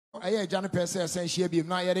a Johnny Pesse essentially be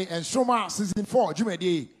now Nsoroma season 4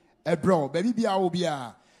 Jumedi bro baby bia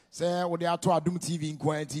obia say we dey ato Adum TV in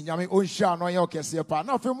Kwanti nyame onsha no ye okese pa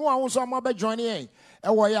na fe mu a won so ma be join e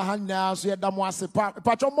wo ye ha na so ye da mo ase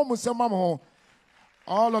pa cho mo musema mo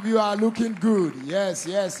all of you are looking good. Yes.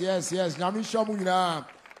 Nyame sha mu nyina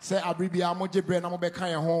say abribia mo jebre na mo be kan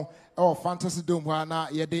ye ho e fantasy dome ha na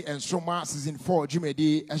ye dey Nsoroma season 4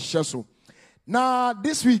 Jumedi ehye so. Now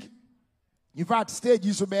this week in fact stage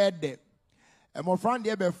is so bad there. And my friend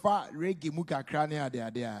there be fa reggae muka krane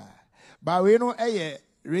ade. But we know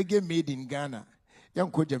reggae made in Ghana.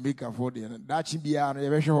 Young ko Jamaica for the that bia no be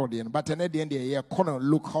hwe ho but at the end there corner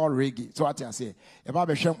local reggae. So what I say, if I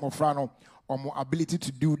be hwe mo fra no or more ability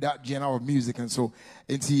to do that genre of music and so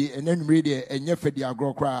and then radio and ye fe dia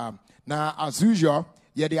agro kra. Now as usual,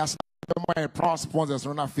 they are my proud sponsors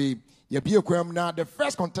no na fe. Ye be akwam na the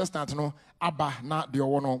first contestant no aba na de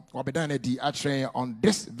owo no obedana di atre on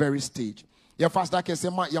this very stage. Your first that say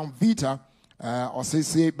ma young Vita or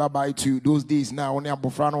say bye bye to those days now on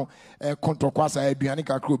abofra no konto kwasa aduane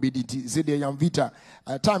kakro be di say the young Vita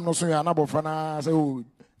time no so ya na abofra na say oh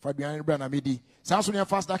for aduane bra na medi say so your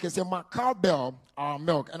first that say ma cowbell our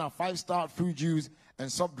milk and a 5-star fruit juice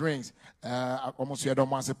and soft drinks almost you don't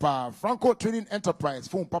want pa Franco Trading Enterprise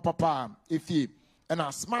phone papa if you and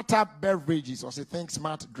our smart up beverages or say think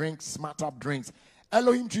smart drinks smart up drinks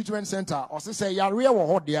Elohim Treatment Center or say yare wo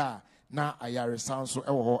ho dia na ayare sound so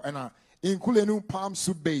ewo ho na inkulenu palm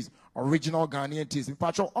soup base original Ghanaian taste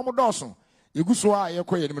pacho omodoso eguso a ye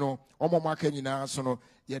koye nim no omo maka nyina so no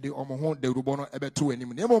ye de omo ho de rubo no ebeto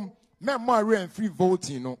anim na mom memmo are free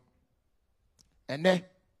voting no ene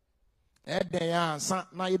eden ya ansa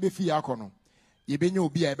na ye be fi akono ye benya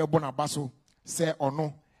obi a ebebo na baso say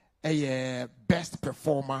ono best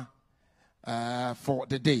performer for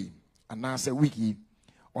the day and now say wiki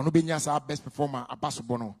ono benya sa best performer abaso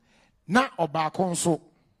bono na obaako nso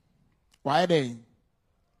why dey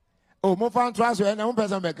oh mo fan transfer na one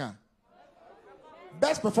person beka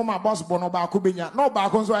best performer abaso bono obaako benya na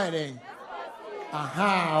obaako nso why dey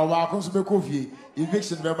aha obaako nso be kofie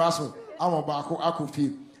eviction be baso am obaako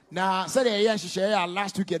akofie na say dey yan hihye ya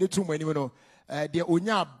last week dey two mani no dey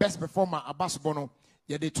onya best performer abaso bono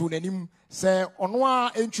ye dey two nanim say ono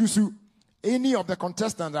a enchusu any of the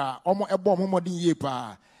contestants are omo ebo omo modin ye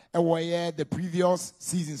pa the previous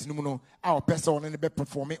seasons no our person and be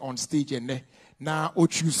performing on stage and na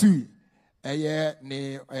ochusu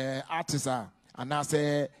ne artist and I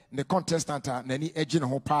say the contestant na ni edge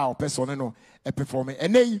no pa our person no performing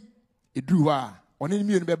and e do ha on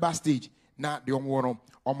any be backstage na the omo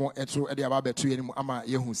eto e aba beto anim ama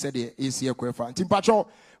yehu said the AC ekwefa ntimpacho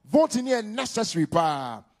voting here necessary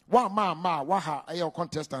pa wa ma wa ha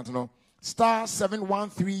contestant no star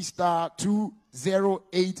 713 star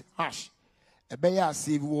 208 hash. Ebeya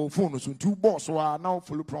save wo phone so two boss wa now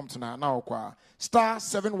follow prompt na kwa star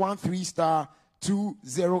 713 star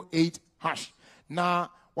 208 hash. Na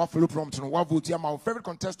wa follow prompt no wa vote my favorite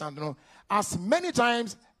contestant no as many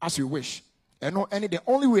times as you wish. And no any the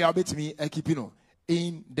only way I'll bet me keep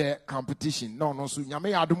in the competition. No so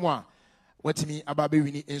nyame adumwa wet me ababe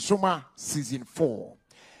wini Nsoroma season 4.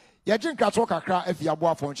 Ya drink kato kakra if ya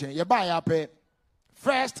boa fonchen ye ba ya pe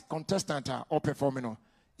first contestant or performing no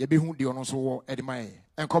ye be hu de ono so wo edima e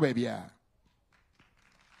enko ba bia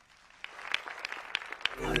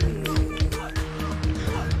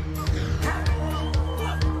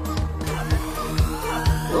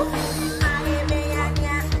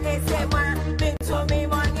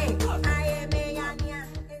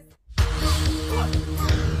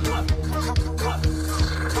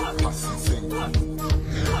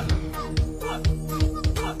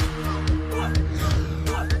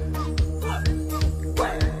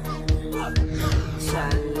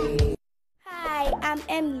I'm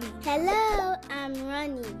Emily. Hello, I'm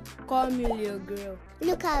Ronnie. Call me little girl.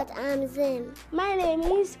 Look out, I'm Zim. My name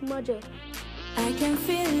is Mojo. I can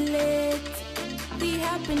feel it, the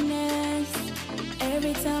happiness.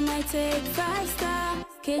 Every time I take 5-star,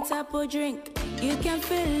 kids apple drink. You can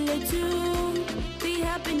feel it too, the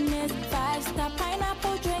happiness. 5-star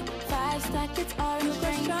pineapple drink, 5-star kids orange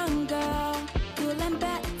drink. Stronger, cool and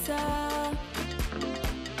better.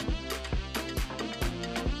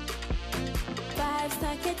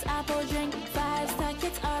 5-star kids apple drink, 5-star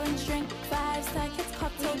kids orange drink, 5-star kids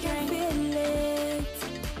cocktail drink. Feel it,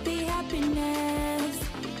 the happiness.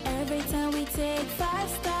 Every time we take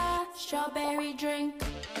 5-star strawberry drink.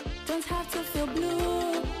 Don't have to feel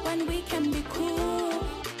blue when we can be cool.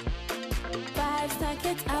 5-star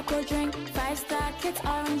kids apple drink, 5-star kids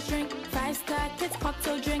orange drink, 5-star kids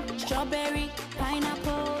cocktail drink, strawberry,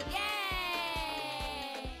 pineapple. Yeah!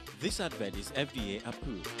 This advert is FDA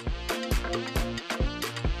approved.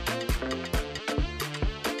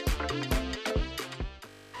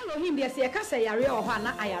 Him say kasa yare o ho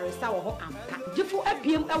na ayaresa wo ho ampa gifo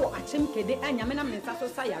abiem e wo achim kede anyame na mensa so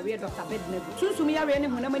sa yare Dr. Bednego sunsum yare ne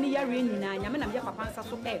honam ni yare nyina anyame na me papa nsa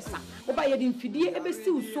so esa wo ba ye de mfidie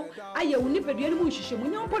ebesiw so aye wo nipadua ne mu nhyehyemu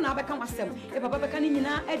nyompo na abeka wasem e papa beka ne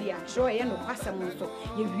nyina e de akro ye no kwasem nso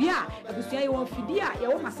ye wi a abusua ye wo mfidie a ye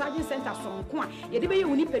wo massage center so nko a ye de be ye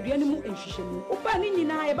wo nipadua ne mu nhyehyemu wo ba ne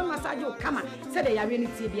nyina ye be massage o kama se de yare ne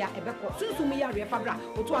tie bia e beko sunsum yare fabra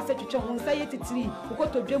wo to ase twetwe ho nsa ye titiri wo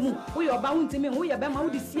to dwemu wo yo ba huntimi wo ye be ma wo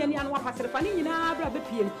de siani anu apaserefa ne nyina bra be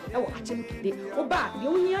piem e wo achim kede wo ba de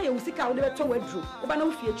wohia ye usika wo de beto wadru wo ba na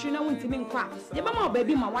wo fie twi na wontimi nkwa ye ba ma ba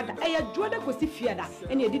bi ma wada e ye dwo da kosi fiada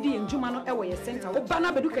ene edidi ye njuma no e wo ye center wo ba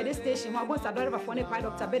na bedu kede station wo bonsa driver for ne pai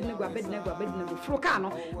Dr. Bednego fruka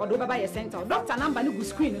no wo do ba ye center doctor number ne go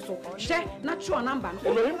screen so hye na tro number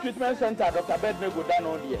no Elohim treatment center Dr. Bednego da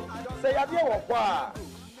no de say ya be wo kwa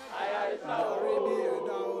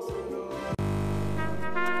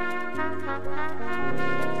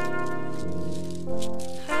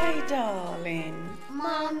Hi, darling.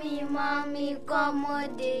 Mommy, come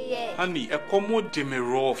on, dear. Honey, a commode me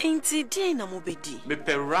raw. Pinty day na mobedi. Me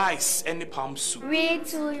pe rice any palm soup. Read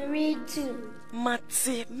to.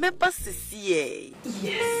 Mate, me pasisi.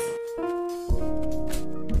 Yes.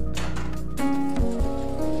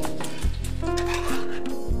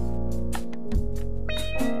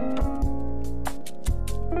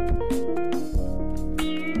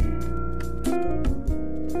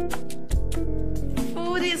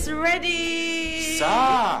 Ready.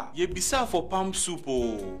 Sir, ye bisa for palm soup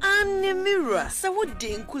oh. Anemira, sa wo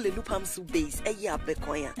den kulelu palm soup base e ya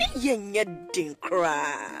bekoya. Ye nya den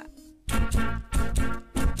kra.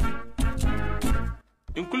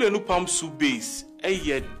 Inkulenu palm soup base e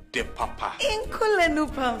ye de papa. Inkulenu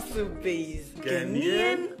palm soup base.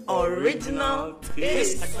 Ghanaian original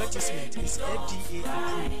taste. This advertisement is FDA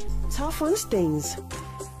approved. Tough on stains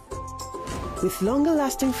with longer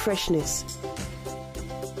lasting freshness.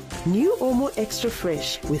 New Omo Extra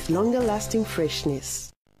Fresh with longer lasting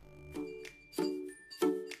freshness.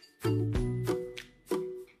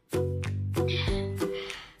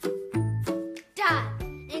 Dad,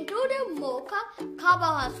 including mocha,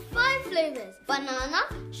 Cabo has 5 flavors: banana,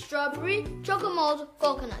 strawberry, chocolate,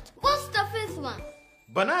 coconut. What's the 5th one?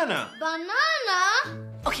 Banana. Banana?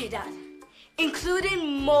 Okay, Dad.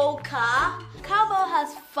 Including mocha, Cabo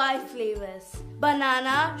has 5 flavors: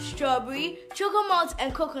 banana, strawberry, chocolate,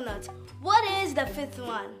 and coconut. What is the 5th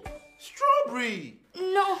one? Strawberry.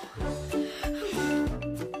 No.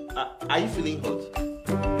 Are you feeling hot?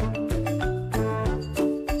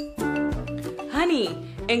 Honey,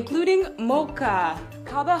 including mocha,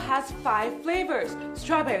 Cabo has 5 flavors: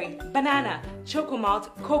 strawberry, banana, chocolate,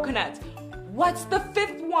 coconut. What's the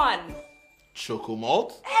 5th one?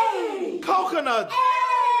 Chocolate. Hey! Coconut.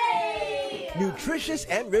 Hey! Nutritious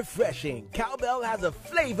and refreshing, Cowbell has a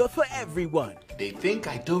flavor for everyone. They think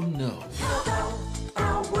I don't know.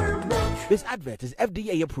 This advert is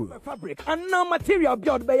FDA approved. Fabric and no material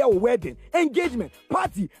built by your wedding, engagement,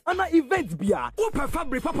 party, and event bia. Open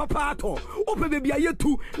fabric papa pato. Open baby aye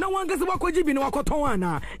too. Na wanga se wakoji bi na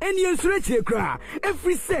wakotonwana. Eni ensure kra.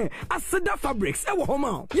 Every say Asada Fabrics e wo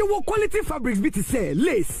homa. You wo quality fabrics bi to say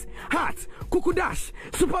lace, hat, kukudash,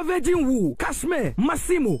 super virgin wool, cashmere,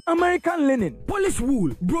 Massimo, American linen, Polish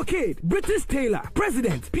wool, brocade, British tailor,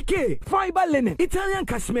 President, piqué, fiber linen, Italian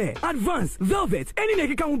cashmere, advanced velvet. Any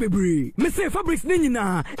nekika wo bebre. Me say fabrics ni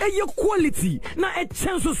nyina eye quality na e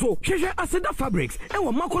chenso so hwehwe Aseda Fabrics e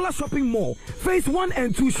wo Makola shopping mall phase 1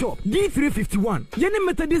 and 2 shop D351 yene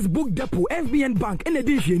Methodist book depot FBN bank en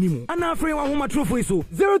edi hwani mu ana afre wa homa trofo so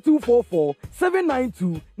 0244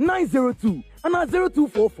 792 902 ana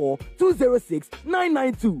 0244 206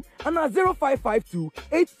 992 ana 0552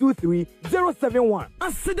 823 071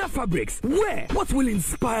 Aseda Fabrics, where what will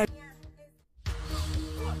inspire.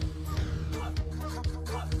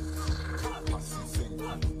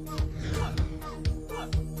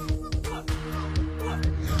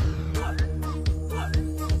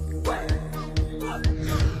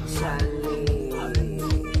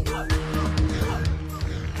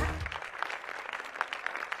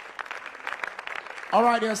 All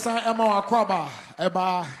right, there's Emma Akwaba,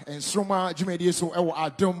 Eba, and Nsoroma, Jimmy so Ewo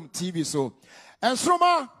Adom TV so.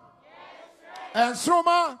 Nsoroma?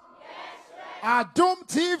 Nsoroma? Adom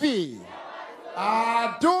TV.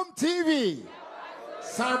 Adom TV.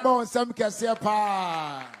 Sambo Sam Kasia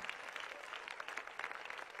Pa.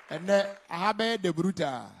 And then I have the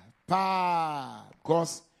bruta. Pa.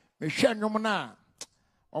 Because me share no mana.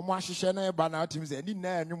 Omo ahihye na eba na atim say ni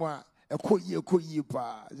na anwuma Ekoye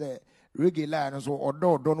pa. Say reggae line so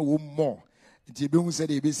odo no more. Nti be hu say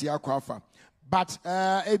dey be si akwafa. But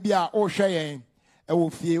ebia o hwe yen e wo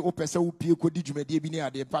fie o pese wo pie kodi dwumade bi ni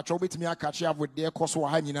ade patcho betimi akache avo de koso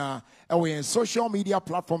ha nyina e wo yen social media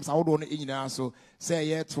platforms ahodo no nyina so say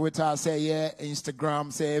ye Twitter, say ye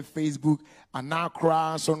Instagram, say Facebook,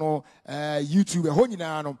 anakra so no YouTube ho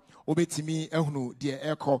nyina no obetimi ehunu de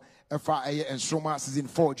eko efa eye Nsoroma season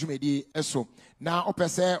 4 dwumade eso na o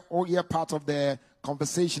pese o ye part of the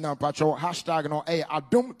conversation and patcho hashtag no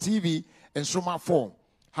Adom TV Nsoroma 4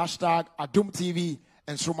 hashtag Adom TV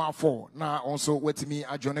Nsoroma 4. Now also with me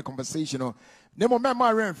I join the conversation. Nemo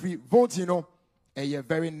member free voting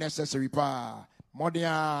very necessary pa.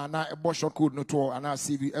 Modia na a short code no to and I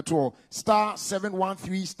CV at all. Star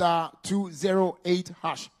 713 star 208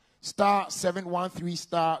 hash. Star 713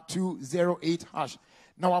 star 208 hash.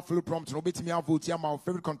 Now I follow prompt no bet me I vote my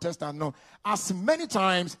favorite contestant no as many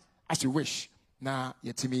times as you wish. Now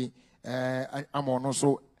yet me I'm on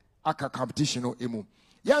also aka competition no emu.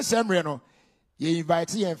 Yes, Emre no. You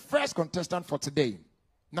invite your first contestant for today.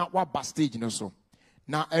 Now what bus stage no so.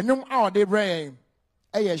 Now enum our day brain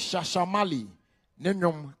Shashamali.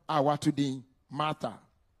 Nenum our today Martha.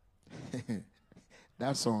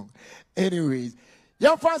 That song. Anyways,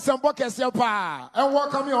 young fans and bookers pa and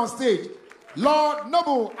welcome you on stage. Lord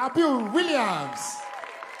Noble Abiel Williams.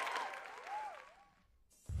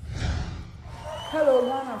 Hello,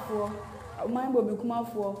 Ghana for my Bobby Kuma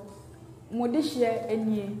for Modishia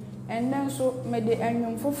enie and then so made the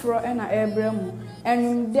annual for and a airbremu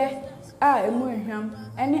and de emu him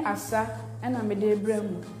any asa and I made a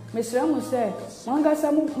bremu. Miss Ramu said,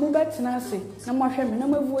 Mangasa Mubet Nasi, Namasham,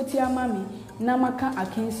 Namavutia Mammy, Namaka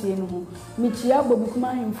Akensi and home. Michia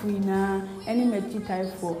Bobukuma him free na any meti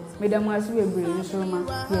type for Madame Wazwe Brain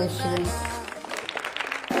Soma, yes, sharing.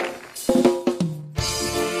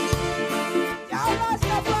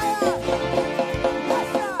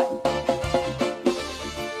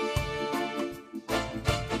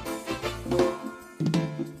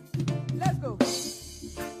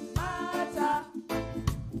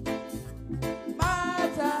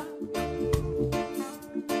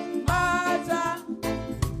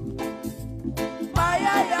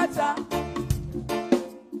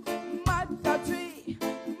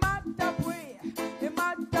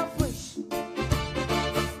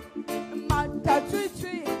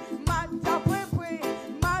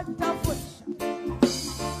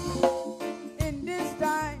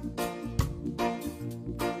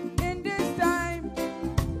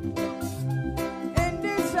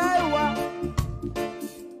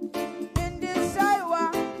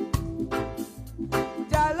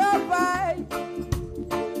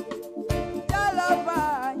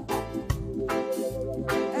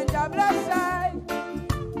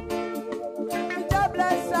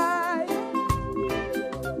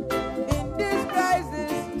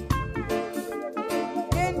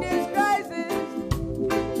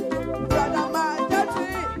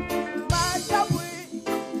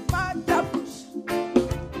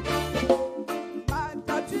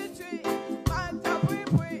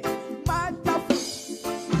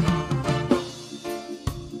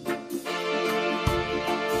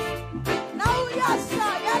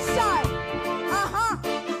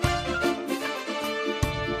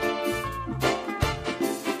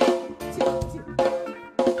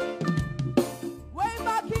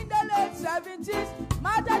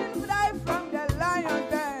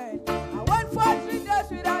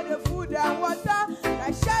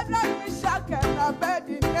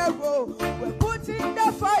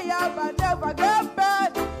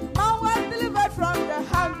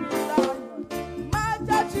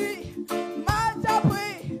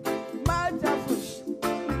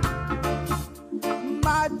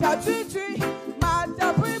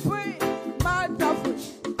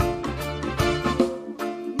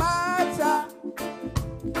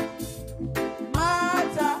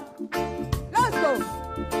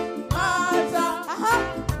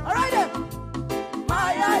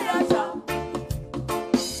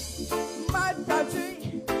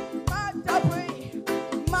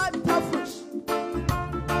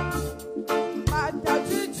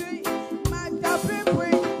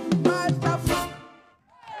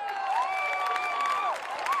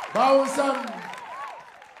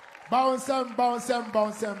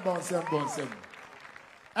 Bounce him.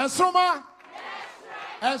 Nsoroma?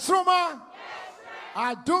 Nsoroma?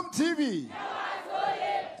 Adom TV?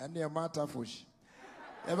 And the matter fush.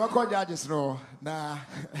 Ever call judges no? Nah,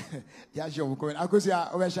 yes, you're going. I could say,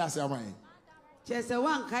 I shall say, mine. Just a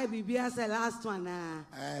one kai bibi as the last one.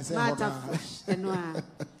 Matter fush.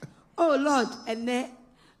 Oh Lord, and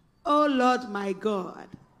oh Lord, my God.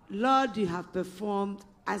 Lord, you have performed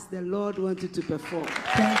as the Lord wanted to perform.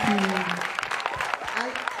 Thank you.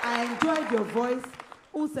 I enjoyed your voice.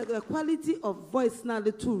 Also, the quality of voice now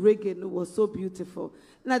the two reggae was so beautiful.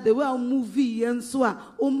 Now the way movie and so on,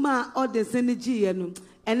 all this energy and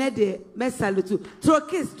then the message to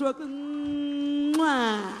stroke.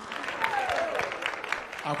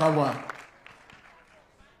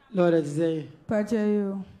 Lord, I say,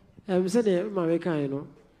 you. I'm saying, my kind, you know,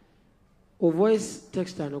 or voice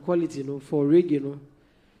texture and quality, you know, for reggae, you know.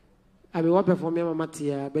 I mean, what performance,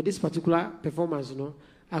 Matia, but this particular performance, you know,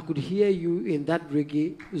 I could hear you in that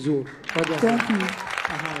reggae zone. Thank you.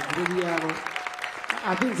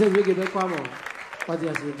 I think it's a reggae back home. What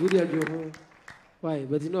you say, video, why?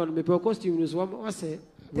 But you know, my costume is what I say.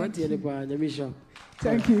 Thank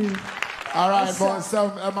you. All right, boss,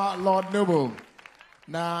 Emma Lord Noble.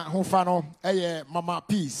 Na hufano eye Mama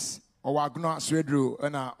Peace or Wagner Swedru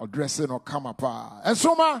and a dressing or come up.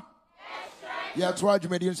 Nsoroma. Yeah, to our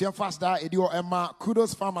Jumedian faster, Edio Emma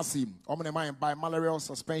Kudos Pharmacy, Omne by malarial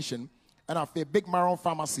suspension, and a Big Maron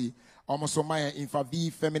Pharmacy, almost so my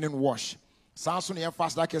Infavi feminine wash. Samson here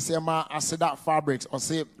fast like Emma Acida fabrics or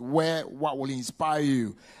say where what will inspire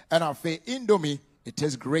you. And I say Indomie, it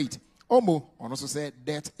tastes great. Omo, also said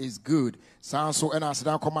that is good. Sanso and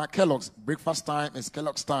Acida come Kellogg's, breakfast time is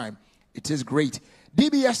Kellogg's time. It is great.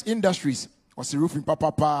 DBS Industries. Or say roofing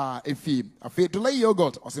papa efi afi delay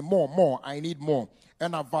yogurt or say more I need more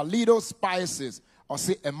and a Valido spices or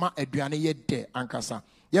say ema aduane ye de ankasa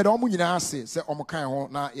ye de omo nyina ase say omo kan ho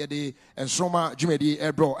na ye de Nsoroma Jumedi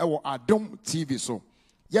ebro e wo Adom TV so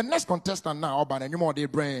ye next contestant now oba na nwom de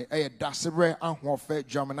brain e dasebre ahofe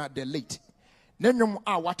Jamina the late nenwom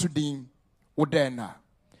a watu din odena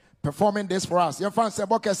performing this for us your fans say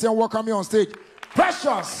bokese welcome you on stage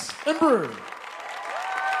Precious Ember.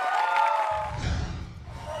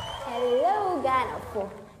 Hello, Ghana for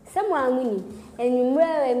someone winning, and you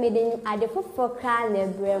made at the foot for crown the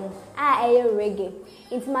brim. I a reggae.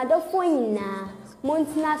 It's my dog for na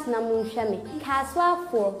Montanas Namunshami, Caswa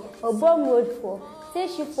for, or Bomb Road for, say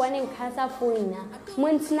she for an Casa Fuina,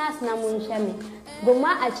 Montanas Namunshami,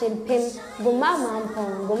 Goma Achempim, Goma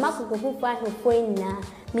Mampon, Goma Kukufa who foina,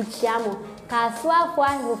 Michiamo, Caswa for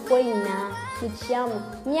who foina. Michiamo,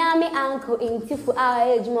 Nyami uncle in Tifu our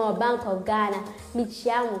age more Bank of Ghana,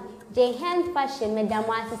 Michiamo, J hand fashion, Madame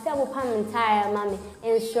was a several pound entire mammy,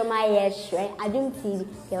 and show my yes, shrine. I don't see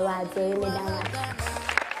you are doing Madame.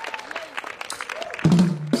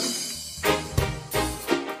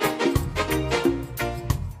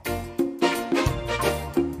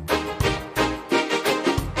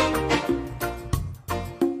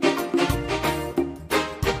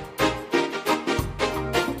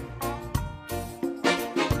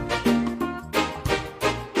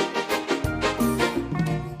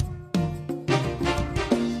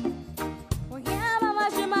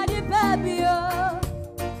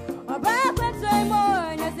 Say more.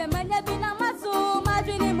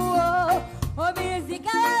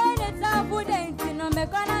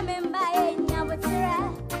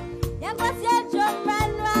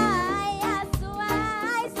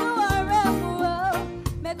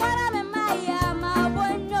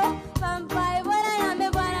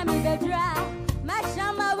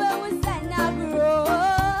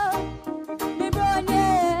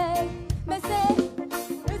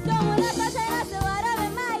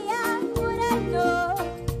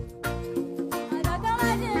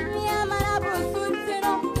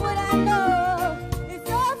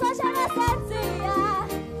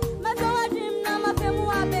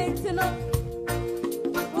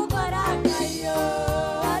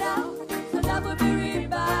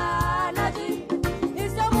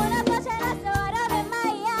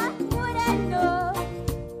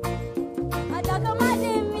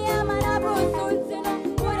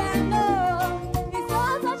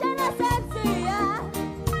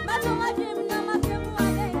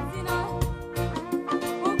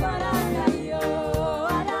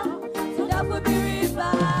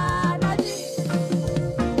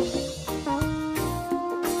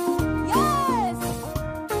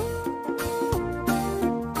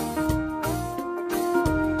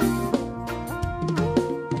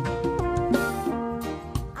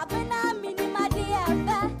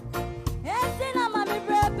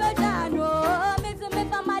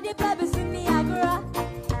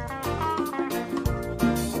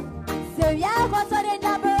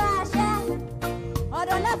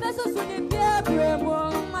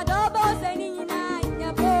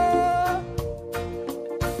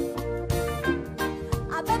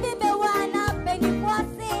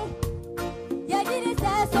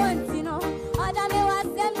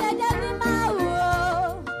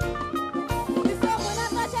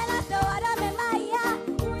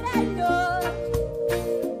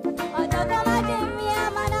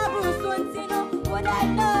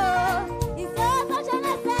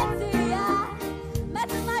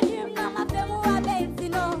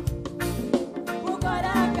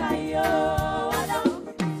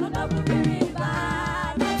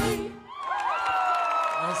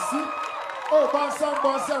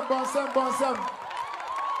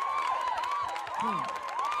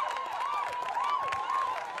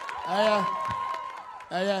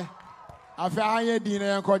 I feel dinner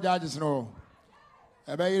and call judges no.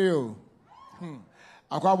 About you.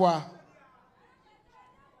 Aquabwa.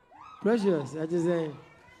 Precious, I just say.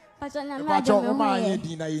 But I'm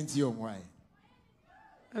dinner into your wine.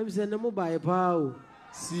 I'm saying no more by power.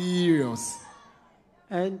 Serious.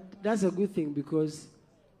 And that's a good thing because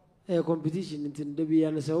a competition in the be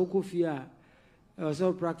and so Kofia I was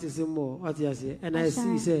all practicing more. What you say? And I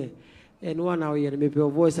see say and 1 hour and maybe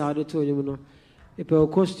your voice out the tone, you know. If your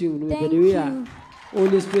costume, but we are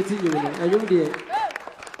always pretty, you know. I know the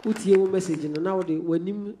Uti message and now when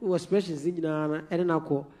him was precious in and an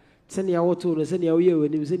alcohol. Send your auto and send your ear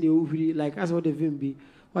when you send your like as what the film be.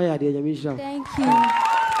 Why are they, Yamisha? Thank you.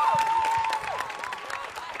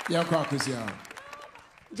 Yeah, crackers, yeah.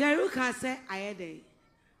 Jerry can say I had a.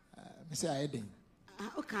 Say I had.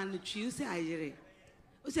 How can you say I did?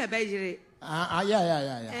 What's a baby?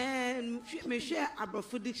 Yeah. And me share a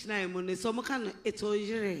brofu dictionary money, so I can it all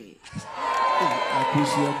jere.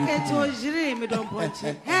 It all jere, me don't punch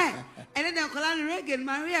it. Hey, and then Colin Reagan,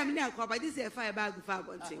 Maria, me now, but this is a fire bag of 5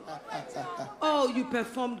 bunching. Oh, you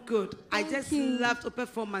performed good. I just loved your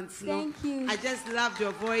performance. Thank you. I just loved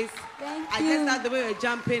your voice. Thank I you. just loved the way you're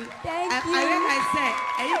jumping. Thank you. I realize,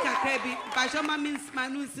 I Bashoma means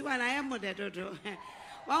Manusi when I am moderator.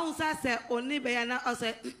 One say only Bayana or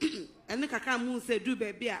say, and Kaka Moon said, do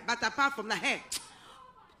baby, but apart from the hair,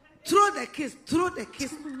 throw the kiss.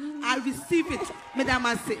 I receive it, Madam.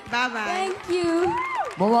 I say, bye bye. Thank you.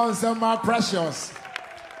 Mama, some more precious.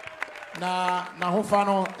 Na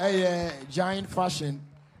hofano giant fashion.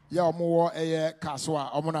 Ya more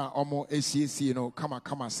kaswa omo ACC no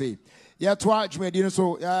kama say. Ya twa jumedi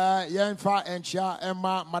so ya mfa enchia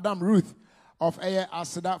Emma Madam Ruth of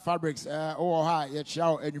Asada Fabrics ye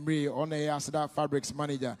chao enumre on Asada Fabrics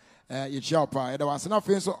manager ye chao pa there was enough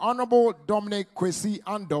so Honorable Dominic Kwesi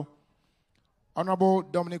Ando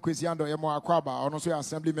ye mo akwaba ono so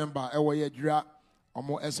assembly member ye dura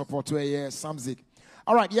omo support to Samzik.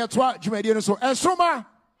 All right, ye twa jumedi so Nsoroma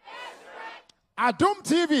Adum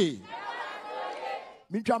TV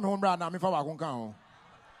mi twa me hombra na me fa ba konkan ho.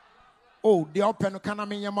 Oh, the open kana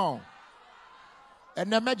me yema.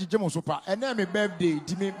 And then magic Jim super, and then my birthday,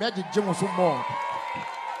 Timmy magic Jim so more.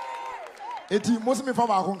 It must be for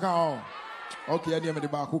our okay, I never the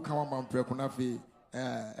back who come on Preconafi,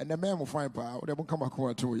 and the man will find power, they won't come back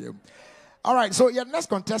to you. All right, so your next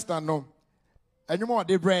contestant, no, and you more,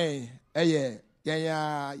 they bring, could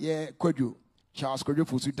you, Charles, could you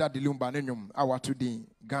for Suda de Lumbanum, our today,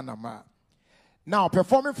 Ghana ma. Now,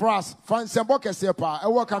 performing for us, Fan Semboke Sepa, I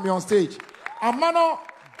welcome you on stage. Amano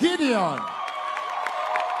Gideon.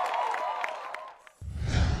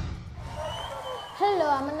 Hello,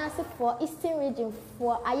 I'm Anasa for Eastern Region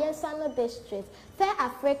for Ayensano District. Fair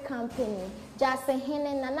Africa Company. Jason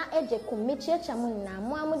Henen Nana Ejeko Michia Chamuna,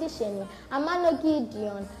 Muamudi Sheni, Amano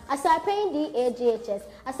Gideon, Asapain DAJHS,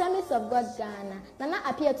 Assemblies of God Ghana, Nana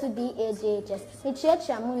appear to DAJHS, Michia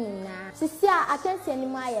Chamuna. Sisia, I can't see any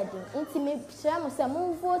Mayadi, intimate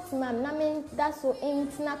Shamusamu vote, ma'am, Namin, that's so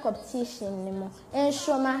intina competition anymore.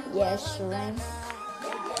 Nsoroma, yes, right.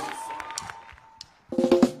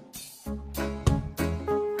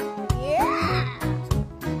 Yeah.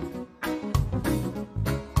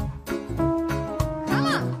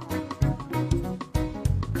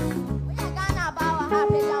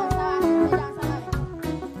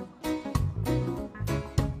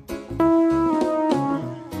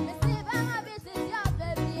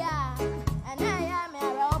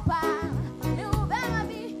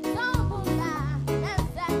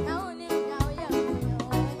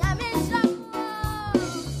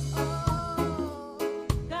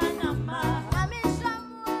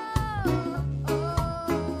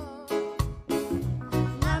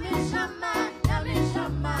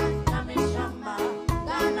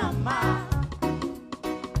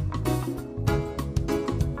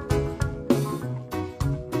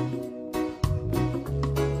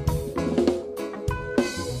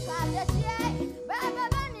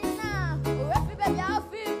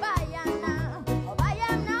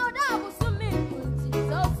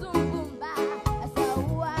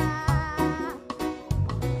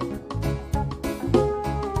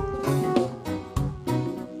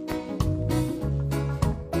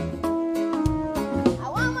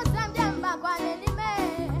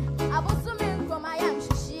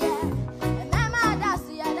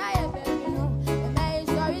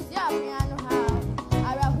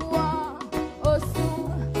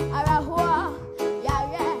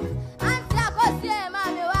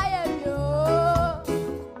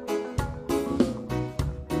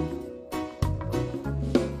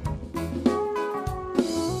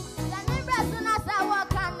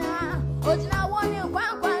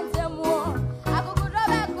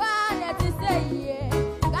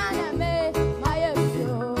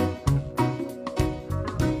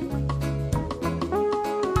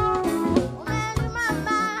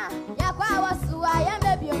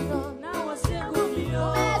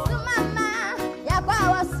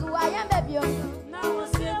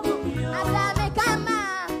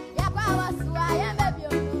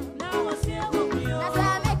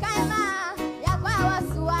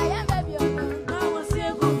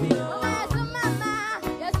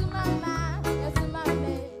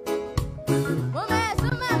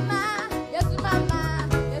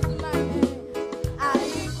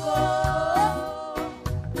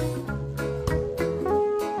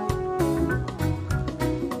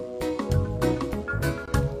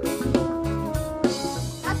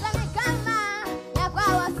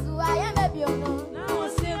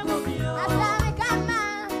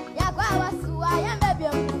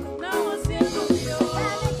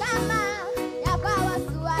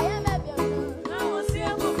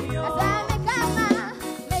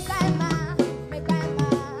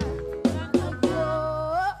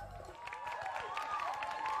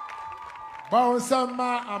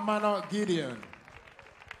 Bonsama Amano Gideon.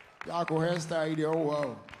 Yako hairstyle, oh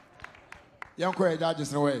wow. Young Quay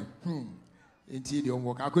judges away. Indeed, you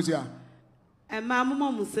work. Akusia. And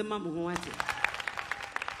Mamma Musema Muhati.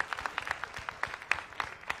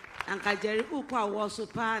 Uncle Jerry Upa was so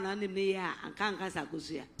pan and in the year and Kankas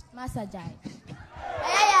Akusia. Master Jai.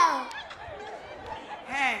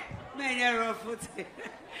 Hey, man, foot.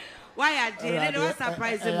 Why I did it was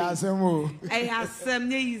surprising me. I have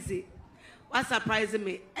some easy. What surprising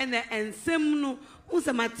me? And some no,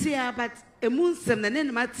 Matia, but a moon some and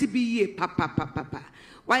then my TB, papa.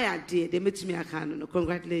 Why I did, they met me a canon.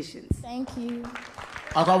 Congratulations. Thank you.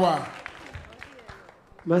 Akawa.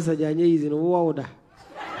 Master Jai is in water.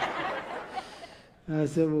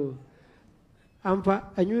 Ampa,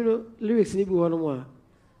 and you know, lyrics need one more.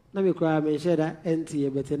 Now we cry and share that empty,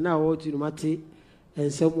 but now what you mati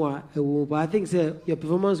and somewhere. But I think your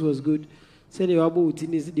performance was good. Say your about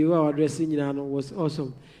in the way addressing you was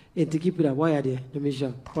awesome. And to keep it up, why are they? The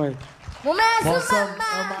mission. Why?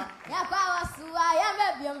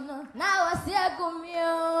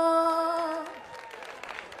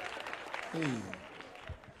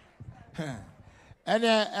 And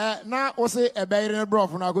now, what's it a better bro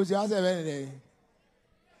for now? Because you have a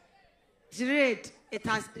great. It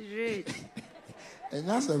has great. And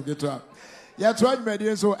that's a good one. Yeah, 12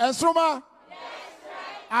 million. So, Nsoroma.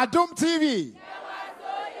 Adum TV.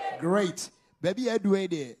 Great. Baby, I do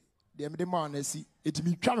it. The man, see it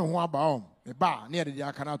be trying one about a bar near the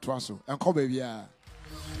Akana Twasso and call baby.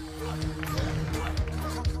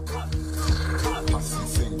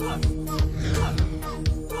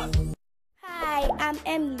 Hi, I'm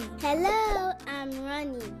Emily. Hello, I'm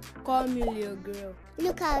Ronnie. Call me little girl.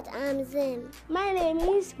 Look out, I'm Zim. My name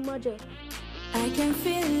is Mojo. I can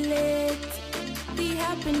feel it, the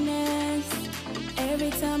happiness.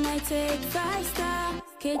 Every time I take 5-star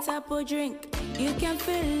kids apple drink, you can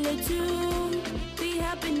feel it too. The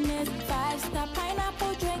happiness, 5-star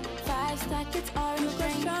pineapple drink, 5-star kids orange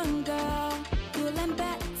drink. Stronger, cool and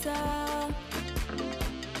better.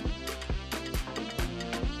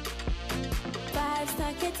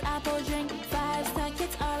 5-star kids apple drink, 5-star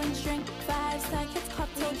kids orange drink, 5-star kids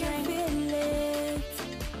cocktail drink. Feel it,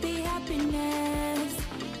 the happiness.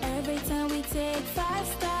 Every time we take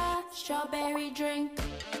 5-star strawberry drink.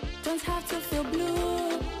 Don't have to feel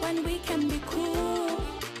blue when we can be cool.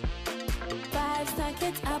 5-star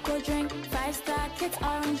kids apple drink, 5-star kids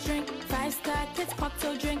orange drink, 5-star kids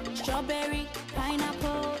cocktail drink, strawberry,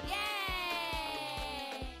 pineapple.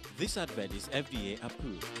 Yay! This advert is FDA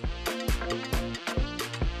approved.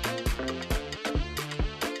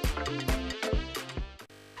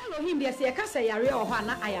 Him be say ka say yare o ho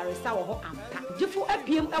na ayare sa wo ho ampa jifu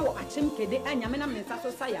abiem e wo achim kede anyame na mensa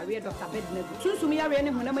so sa yare Dr. Bednego sunsum yare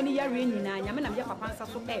ne honam ni yare nyina anyame na me papa nsa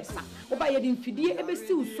so esa wo ba ye di mfidie e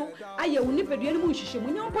besi uso aye wo ni pedua ne mu nhihye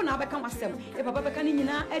mu nyompo na abeka wasem e papa beka ni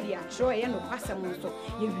nyina e dia hro ye no kwasem nso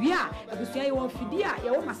ye wi a abusua ye wo mfidie a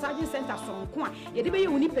ye wo massage center so nko a ye de be ye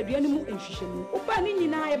wo ni pedua ne mu nhihye mu wo ba ni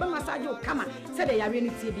nyina ye ba massage o kama se de yare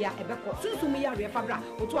ne tie bia e beko sunsum yare fabra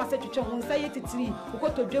wo to ase twetwe ho nsa ye titiri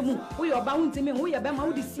ukotodwemu wo ye oba huntimi wo ye be ma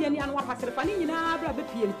wo di sie ni anu apaserefa ni nyina bra be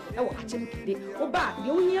piem e wo achim kede wo ba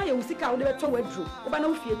de wo hia ye wo sika wo de beto wadru wo ba na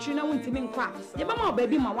wo fie twi na wo ntimi nkwa ye ba ma oba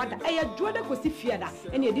bi ma wada e ye dwoda kosi fiada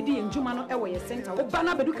e ne edidi ye njuma no e wo ye center wo ba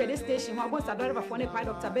na bedu kede station ho abon sa driver for ne pai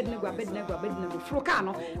Dr. Bednego fro ka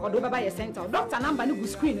no wo do ba ye center doctor number ni go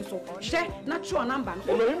screen so hwe natural number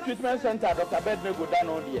no Elohim treatment center Dr. Bednego da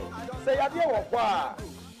no de say ya de wo kwa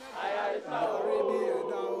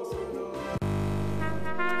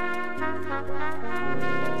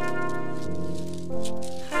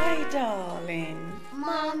Hi, darling.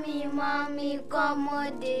 Mommy, come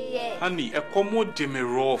on, dear. Honey, a commode me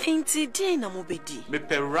raw. Inti day na mo bedi. Me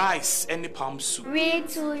pe rice any palm soup. Read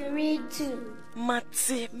to.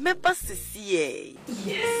 Mate, me pa sisi.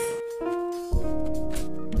 Yes.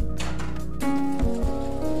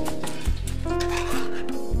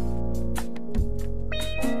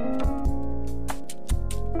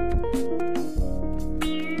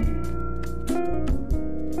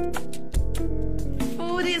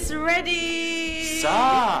 Ready.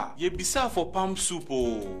 Sir, ye bisa for palm soup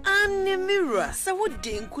oh. Anne mirror, so what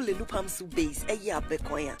din kulelu palm soup base e ya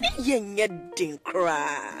bekoya. Ye nye din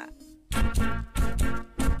kra.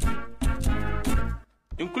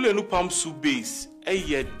 Inkulenu palm soup base e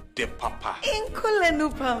ye de papa. Inkulenu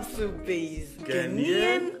palm soup base.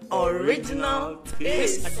 Ghanaian original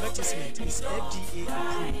taste. This advertisement is FDA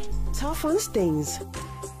approved. Tough on stains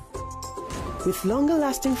with longer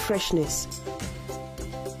lasting freshness.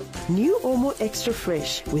 New Omo Extra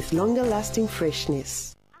Fresh with longer lasting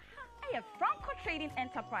freshness. Hey, Franco Trading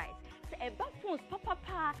Enterprise. eba phones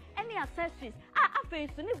papa any accessories afei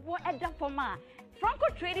so ne bo eda forma Franco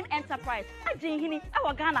Trading Enterprise ajinhini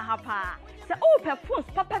ewa Ghana hapa se pe phones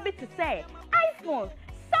papa bi to say iPhones,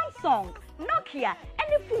 Samsung, Nokia,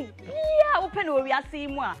 any phone bia open oriase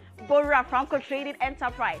mu a Bora Franco Trading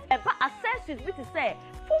Enterprise eba accessories bi to say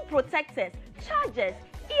phone protectors, chargers,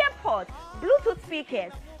 earpods, Bluetooth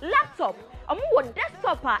speakers, laptop,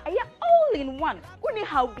 desktop all in one. Uni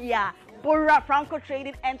how bia Bora Franco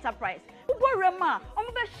Trading Enterprise. Uborema,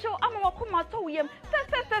 be show kuma to yem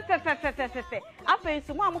fe. Afen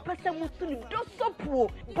so mo pese mutuni do so pro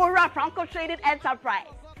Bora Franco Trading Enterprise.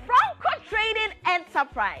 Franco Trading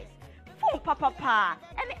Enterprise. Phone papa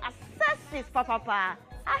any accessories papa.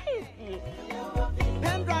 Ahisi.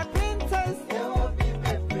 Pendra printers.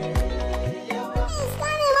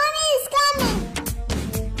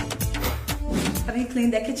 Have you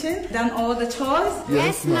cleaned the kitchen? Done all the chores?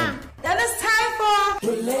 Yes, ma'am. Then it's time for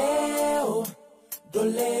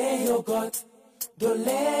Dole yogurt.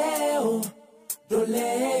 Dole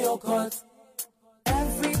yogurt.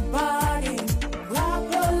 Everybody,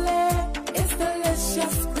 grab Dole. It's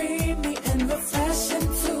delicious, creamy, and refreshing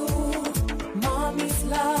too. Mommies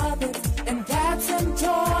love it, and dads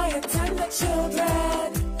enjoy it, and the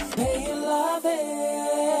children, they love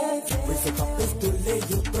it. With a cup of Dole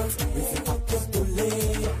yogurt. With a cup of Dole.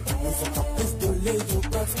 With a cup of Dole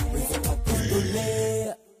yogurt. With a cup of Dole.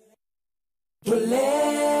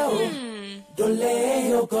 Dole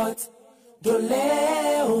yogurt. Dole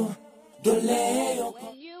yogurt.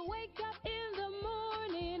 When you wake up in the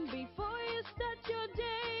morning before you start your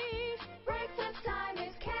day, breakfast time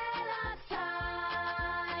is Kellogg's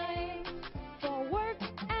time. For work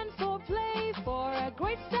and for play, for a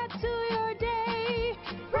great start to your day,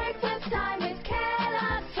 breakfast time is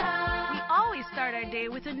Kellogg's time. We always start our day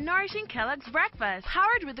with a nourishing Kellogg's breakfast,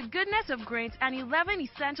 powered with the goodness of grains and 11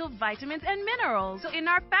 essential vitamins and minerals. So in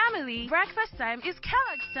our family, breakfast time is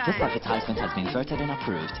Kellogg's time. This advertisement has been vetted and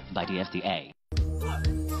approved by the FDA.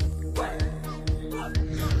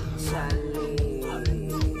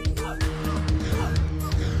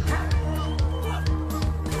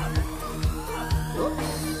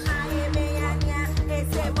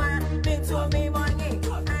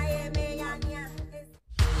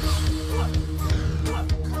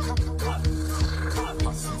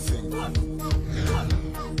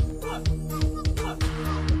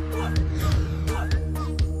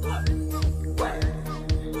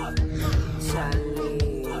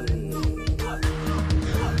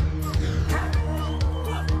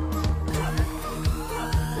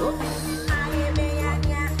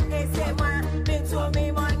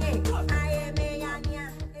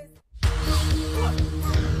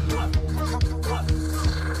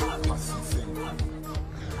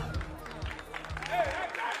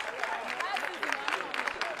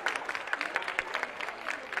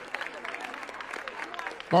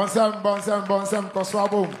 Bonsam,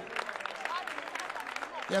 Koswabo.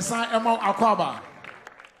 Yes, I am Akwaba.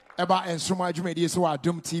 Eba Nsoroma Jumedi so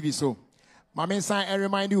Adum TV so. My main sign and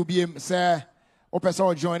remind you be say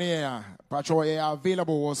Opesa join here. Patrol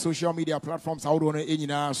available on social media platforms out on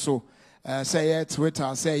it so say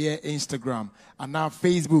Twitter, say Instagram, and now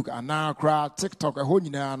Facebook, and now crowd TikTok, a whole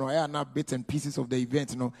no bits and pieces of the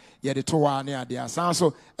event, the tour near there.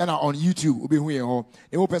 So and on YouTube, will be here.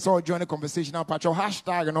 They will person join the conversation now. Patrol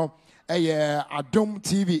hashtag Adum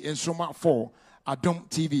TV Nsoroma 4. Adum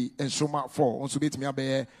TV Nsoroma 4. Also be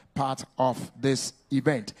me part of this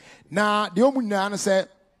event. Now the Omuna say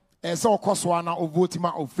so Koswana or voting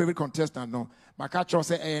of favorite contestant no. My catcher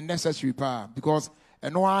say necessary because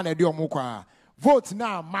and no one do more vote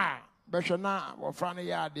now, ma. Beshana or Franny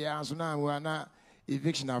yard, the answer now, we are not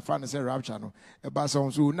eviction of Fanny Rapture. No, a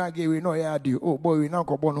basson so not give we no yard. Oh, boy, we now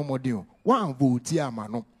go no more deal. One vote,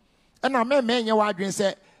 Yamano. And I may your wife and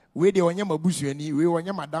say, we do on your bush, we want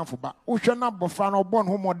your madam for back. Oh, shall not Bofano born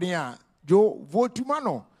home or dear. Joe, vote to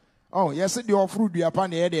Mano. Oh, yes, the off fruit be upon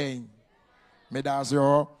the head. Medas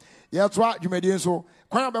your. Yes, what you may do so.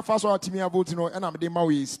 Quite a fast to me a voting and I'm the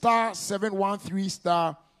Maui star 713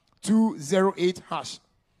 star 208 hash.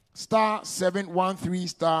 Star 713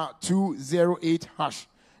 star 208 hash.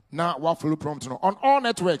 Now waffle prompt on all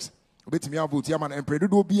networks. Bet me a vote yaman and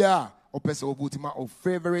predo bia or person voting my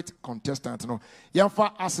favorite contestant. No,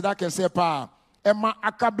 Yamfa Asada can say pa Emma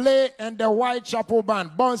Akable and the Whitechapel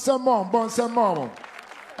band. Bonsemon.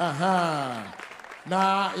 Aha.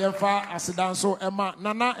 Na Yamfa Asada so Emma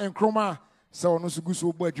Nana and Chroma. So no so good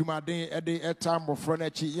so boy Jumaden at the time of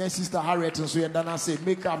Fronechi. Yes, Sister Harriet and so and then I say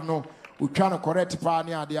makeup no. We trying to correct pa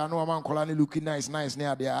near there. No man colony looking nice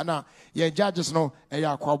near there. And yeah, judges no.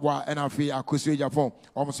 Eya kwabwa and I feel I could see Japan.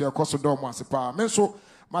 Almost your cost of dome was a pa. Men so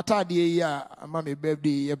Mata de ya mama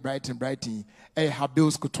birthday brighton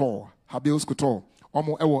Habil's Couture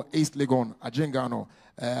omo ewo East Legon Ajengano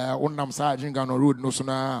onam sa Ajengano road no so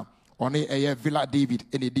na one Villa David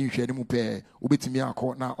ene din hwani mu pe obetimi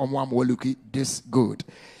akọ na omo am waluki this good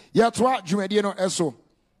yet what jumedie no eso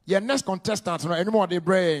your next contestant no anymore they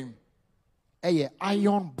bring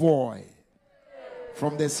Iron Boy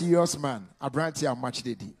from the Serious Man Abrantia Match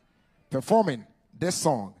Daddy performing this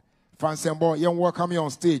song. Fansembo, young welcome you on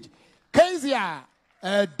stage. Kezia,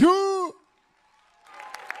 do.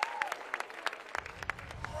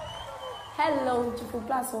 Hello, Chifu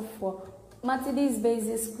Class of 4, Methodist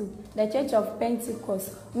Basic School, the Church of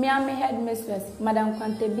Pentecost, Miami Headmistress, Madam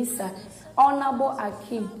Kwantebisa, Honorable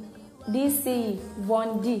Akim, DCE,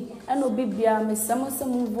 Von D, and Obibia, Miss Samuel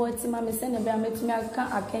Votima, Miss Senabia, Metmaka,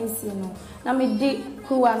 Akensi, no. Now, me di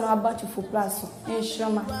who are no about Chifu Class,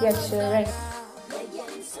 Nsoroma, yes, sure.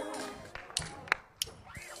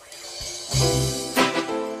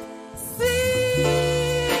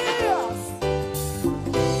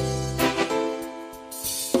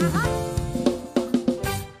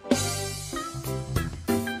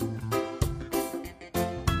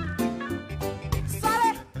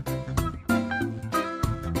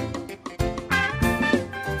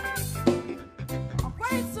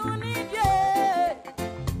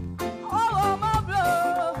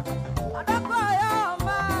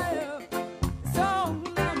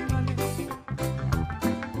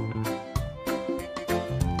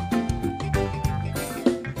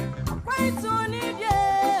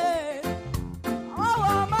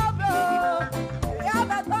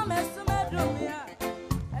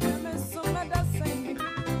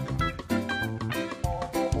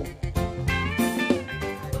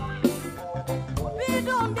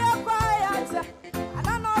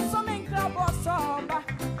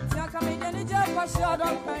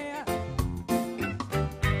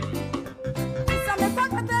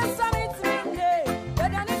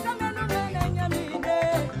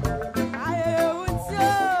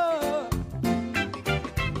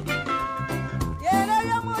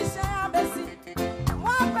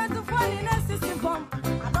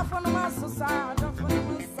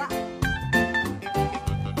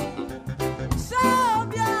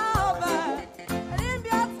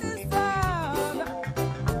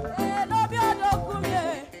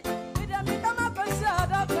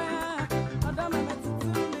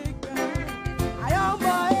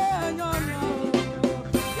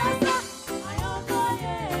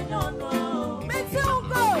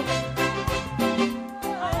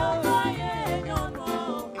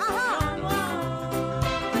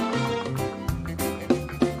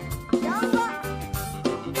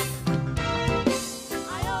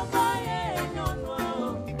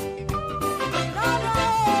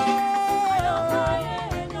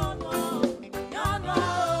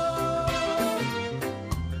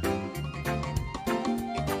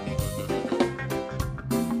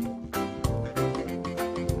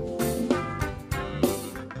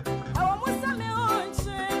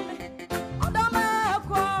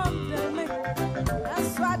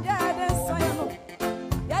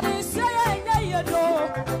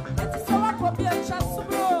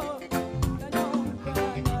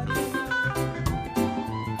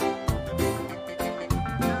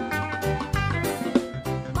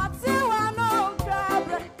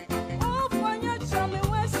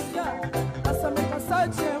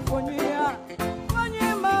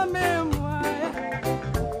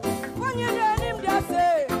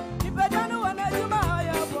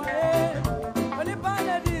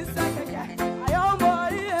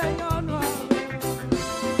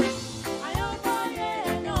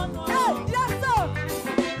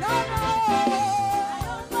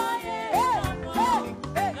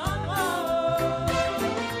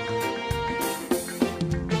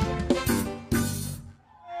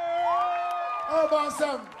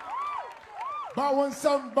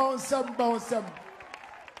 Bouncem.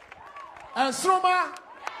 Nsoroma,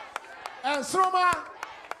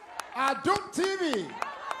 Adum TV.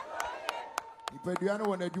 Ipeduano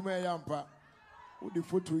wana juma yampa. Udi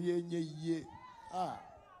photo ye.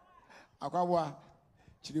 Akwawa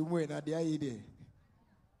chirimwe na dia ide.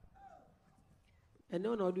 And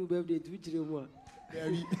no do birthday to chirimwa.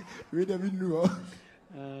 We don't know.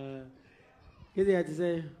 What do you have to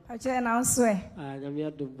say? I swear.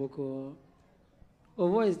 Oh,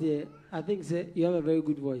 voice there. I think you have a very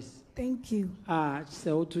good voice. Thank you.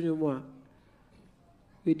 So to you more.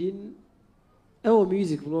 We didn't. Our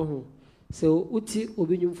music, no. So uti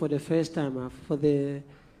obinium for the first time. For the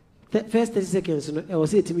first 30 seconds, I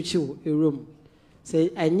was saying to me, a room. Say,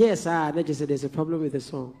 and yes, I just said there's a problem with the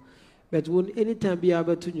song. But when anytime be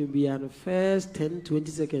able to be on the first 10-20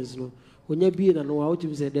 seconds, no, when you be in and out,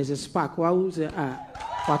 you say there's a spark. Why would say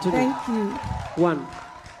Thank you. 1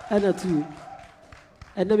 and 2.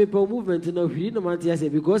 And then people movement no matter say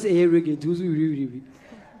because a reggae to really.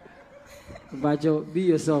 But you be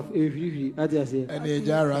yourself I say. And a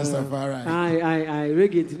Rastafari. I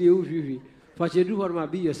reggae to you. But you do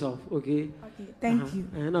what be yourself, okay? Okay, thank you.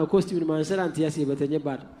 And now costume man said and TSA but any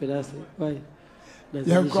bad. But that's why.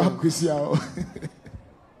 Yeah, come Christian.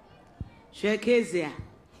 Share Kezia.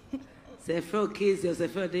 Say for Kezia, say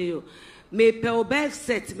for you. Me pel bed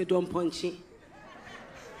set me don't punchy.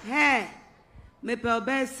 Hey, me pel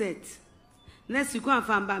bed set. Next you go and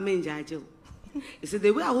find by me jajo. You say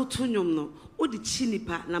the way I would tune no, o the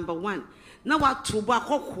chinipa number 1. Now what to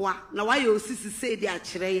bakokwa, now why you say they are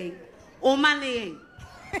chiraying. Oh money.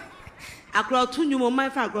 I crowd to you, my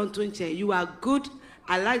ground to you are good.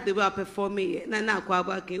 I like the way I perform it. Nana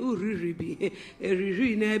kwabake, riri,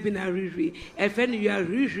 riri, nebina riri. If any you are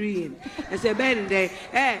riri, and say, Ben,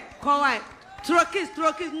 eh, call I, Trokis,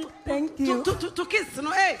 thank you. To kiss,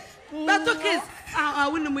 no, eh, not to kiss. I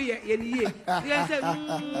wouldn't be ye.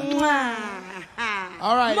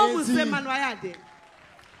 All right, Mom say, man,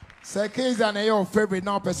 Case and your favorite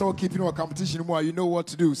now person keeping our competition more. You know what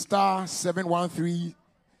to do. *713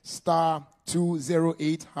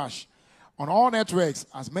 *208 #. On all networks,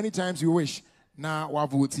 as many times you wish. Now,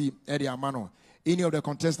 wavuti Eddie Amano. Any of the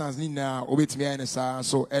contestants need now obey me and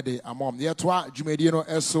so Eddie Amom. The Atwa Jumedino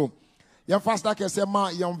Eso. Your first like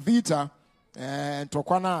Sema Yam Vita and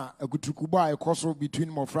Tokwana a good tukuba a crossroad between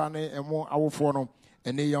Mofrane and more our forno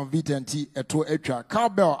and a Yam Vita and tea a 2 extra.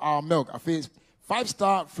 Cowbell, our milk, a face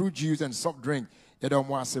 5-star fruit juice and soft drink. You don't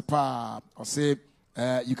want to say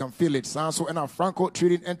you can feel it. So and our Franco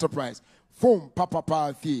Trading Enterprise. Foam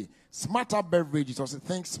Papa fee. Smarter beverages. Also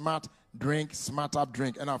think smart drink, smarter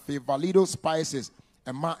drink. And our Valido spices.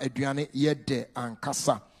 And ma Adriane Yede and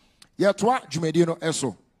Casa. Yeah, twa Jumedino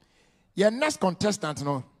Eso. Yeah, next contestant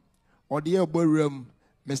no. Or the elbow room,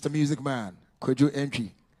 Mr. Music Man. Could you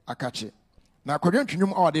entry? Akache. Now could you entry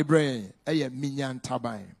all the brain? Minyan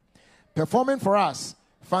Tabine. Performing for us,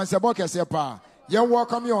 Fancy Boke Sepa. You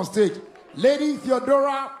welcome you on stage, Lady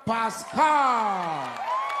Theodora Pascal.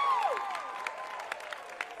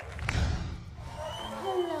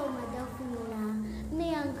 Hello, Madam Fumula.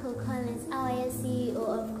 Me, Uncle Collins, our CEO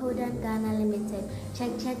of Kodan Ghana Limited.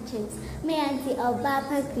 Check. Me, Auntie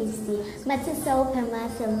Obapa Christie. Matisa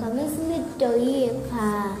Opemasem, Pamis Midoye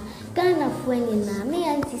Pa. Ghana Fuenina, me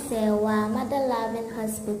Auntie Sewa, Mother Loving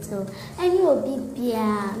Hospital. And you will be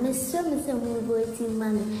Pia, Miss Movie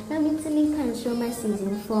Mommy. Now, me telling Nsoroma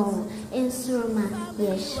season 4. Nsoroma,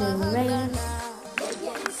 yes, sure, right?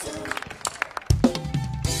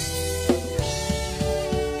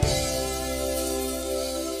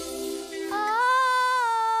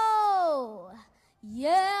 Oh,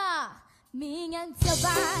 yeah, me and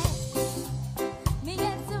Tobai.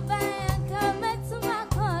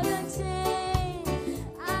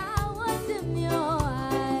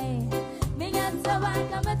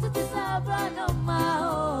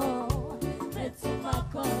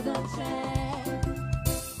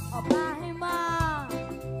 Obahima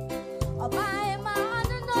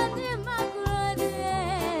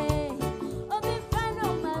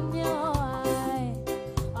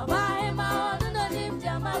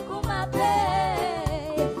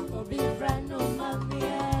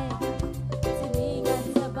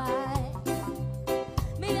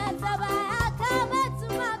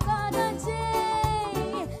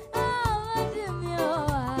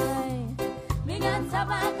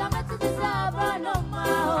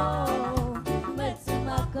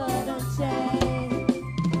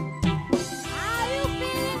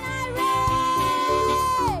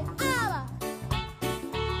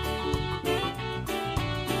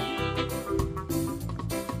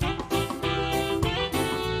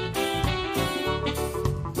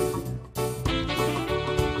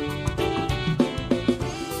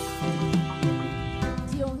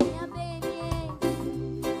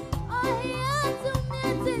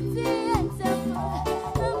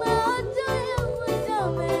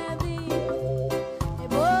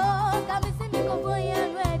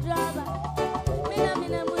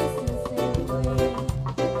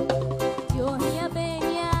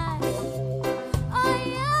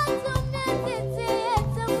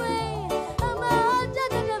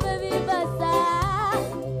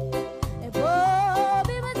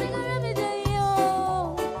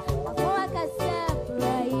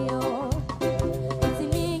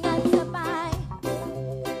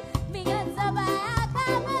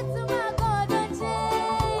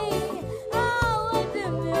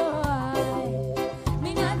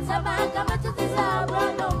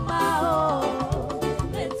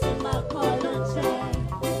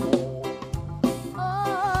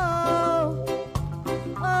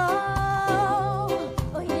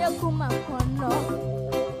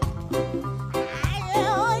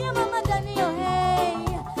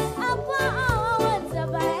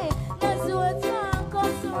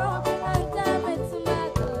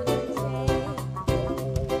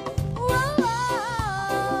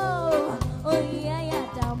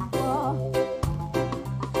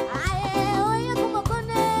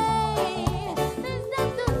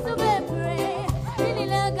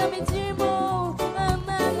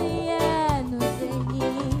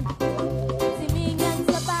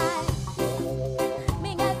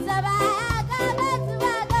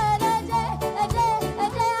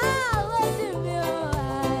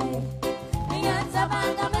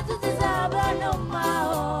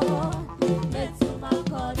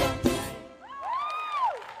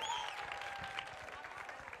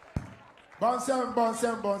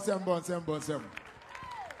Bonsam.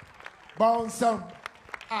 Bonsam.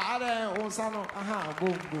 Osano. Aha,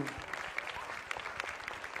 boom.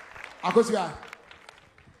 Akosia.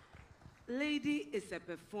 Lady is a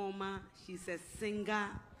performer. She's a singer.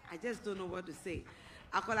 I just don't know what to say.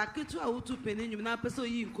 Akola kitu autu penin you na person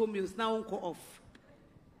yi nko meals na wonko off.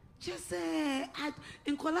 Just say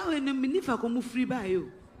in kola we no minifa ko mu free by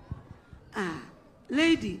you.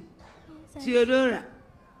 Lady Theodora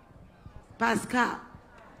Pascal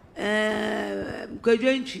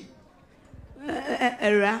Kojwenchi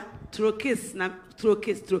Era Trokis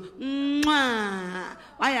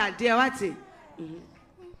why are dear what it?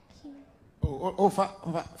 Oh,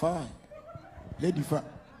 fine. Lady fa.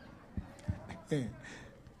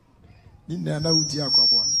 Nina na uti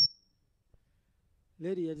akwabwa.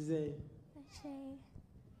 Lady ya say.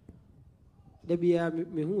 There be a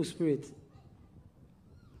me who spirit.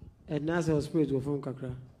 And NASA spirit will from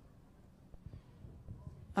kakra.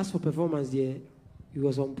 As for performance there, it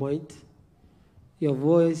was on point. Your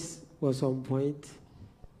voice was on point.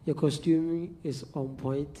 Your costume is on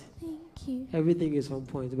point. Thank you. Everything is on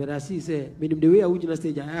point. But as he said, the way I would just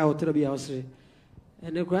stage, I will tell you,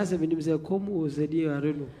 and the class of him said, come was a dear, I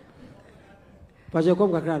don't know. But you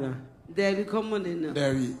come, Kakrana. There be common in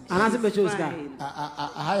there. And as a mature scar, a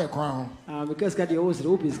higher crown. Because got the old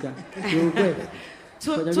Opis car.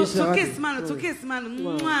 To kiss man.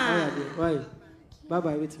 Why?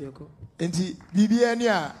 Bye with me. Enti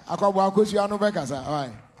Bibiania, Akabwa Kosiano Bekasa.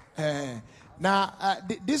 Why? Now,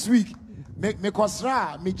 this week, me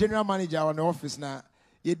Kosra, me general manager on the office now.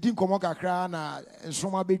 You didn't come on Kakra and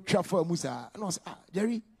Soma be travel Musa. And I was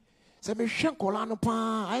Jerry. Say me shank Colano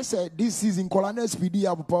pa. I said this season Colano SPD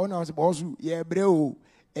upon us also. Yeah, bro,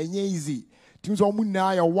 and easy. Things on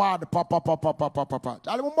Muna, your word, papa.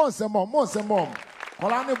 Tell him more, some more.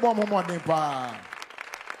 Colano bomb more than pa.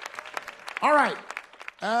 All right.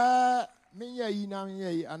 Me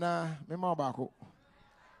ana me ma bako.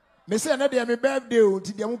 Me say na dey me birthday o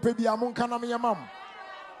ti dey mo pe bia mo nka na me yamam.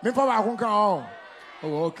 Me fa ba ko nka o.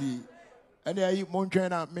 Oh okay. Ene ayi mo ntwen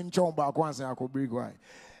na me nchon ba ko ansan akobiri kwai.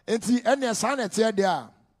 Enti ene sa na tie dey a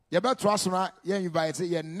ye beto aso na ye invite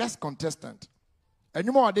ye next contestant.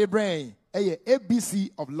 Enyuma dey brain eye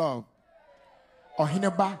ABC of Love.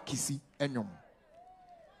 Ohineba Kisi enyom.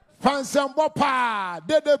 Fansam Bopa,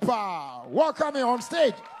 Dedepa, welcome on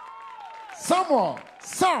stage. Sam,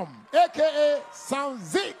 aka Sam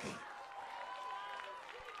Zik.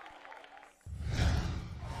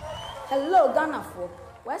 Hello, Ghana 4,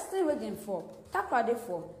 Western Region 4, Takrade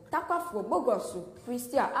 4, Takwa 4, Bogosu,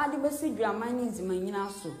 Pristia, Adibesi Dramani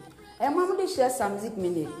Zimaninaso. And Mamma de share some Zik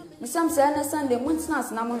minute. Miss Sam Sunday,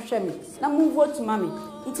 Muntsnas, Namon Shemi, Namu vote to Mammy.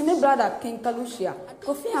 It's me brother King Kalusia,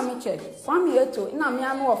 Kofi Amiche, Kwame Eto,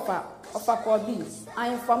 Inamiamo of a Kobi. I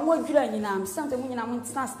am from more Julian, Santa Munina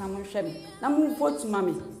Muntsnas, Namon Shemi, Namu vote to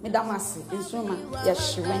Mammy, Medamasi, Nsoroma,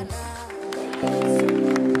 yes, she went.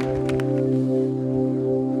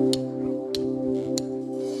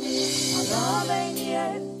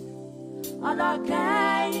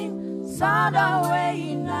 Sada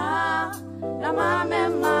way na la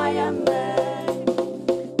mame mayambe.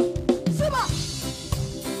 Siba,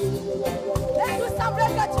 let's do some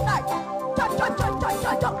reggae tonight.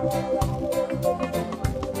 Cha.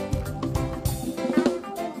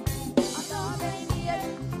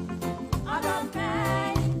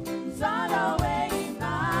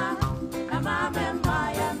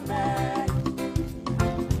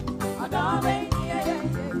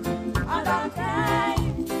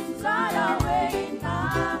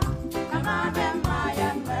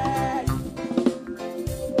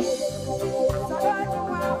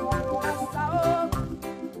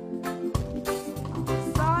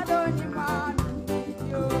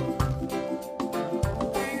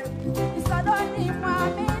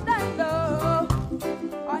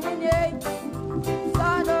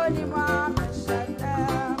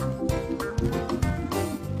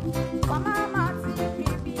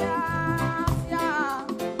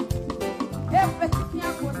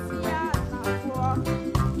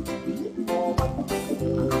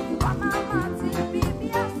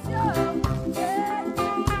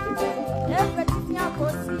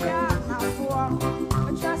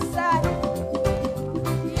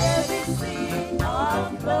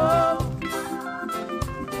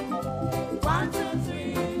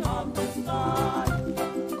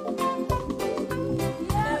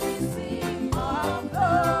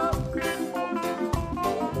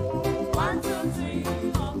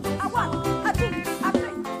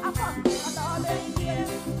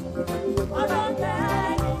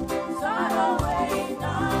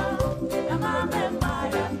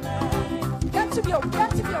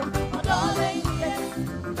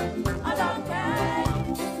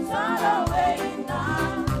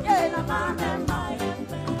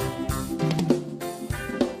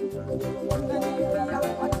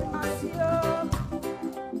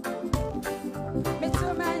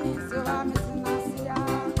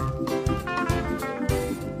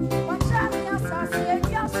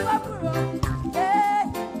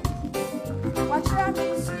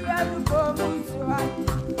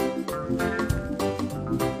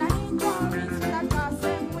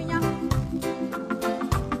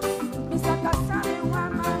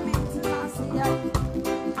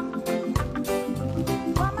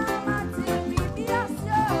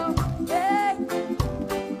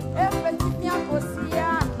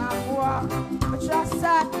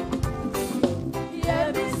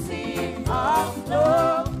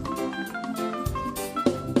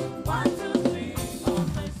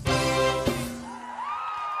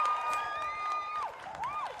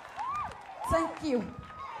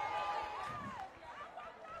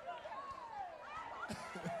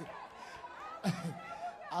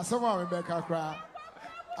 Asama me beka kra.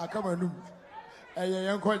 Akama num.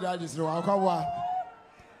 Yen ko judges no akwa.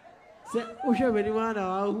 Say usha me ni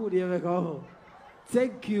wana who dey make ho.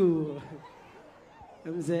 Thank you.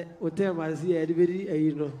 I'm say hotel must see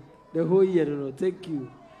everybody know the whole year no. Thank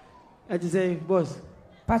you. I just say boss.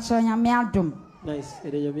 Pacho nyame adom. Nice. E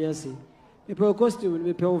dey nyame ase. Me pe costume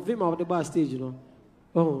me pe film of the bar stage you know.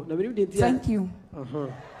 Oh, na me dey. Thank you.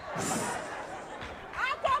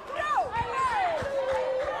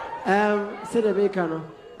 Say the baker no.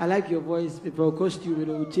 I like your voice. People costume, you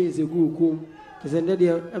know, change a good comb. Because then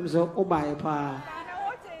I'm so oba pa.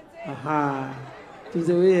 Aha. To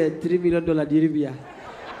the way $3 million diribia.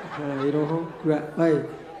 You know, why?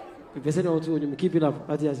 If you say no to you, keep it up.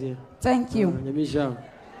 Thank you.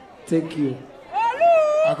 Thank you.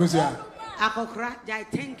 Akusia. Akokra, jai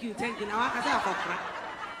thank you. Now I say akokra.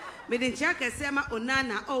 Me den chia kese ma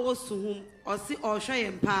onana owo suhum osi ohwe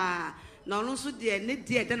yem pa. Na ono so de ne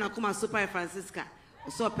de na kuma Super Francisca.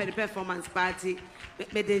 So performance party.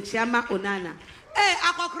 Me den chia ma onana. Eh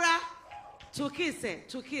akokra. To kiss.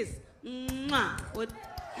 Mwah.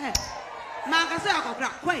 Eh. Ma ka say akokra.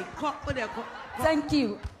 Kwai, ko o de ko. Thank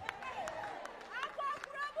you.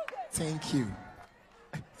 Thank you.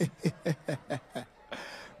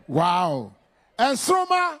 Wow.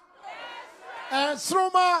 Nsoroma.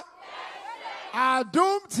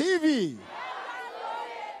 Adum TV.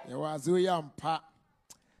 You was a young pa.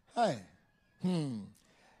 Hey.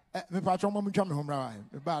 Me patron mom twa me home ra.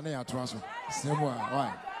 Me ba na ya to aso. Same one.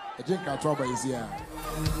 Why? I drink a trouble is here.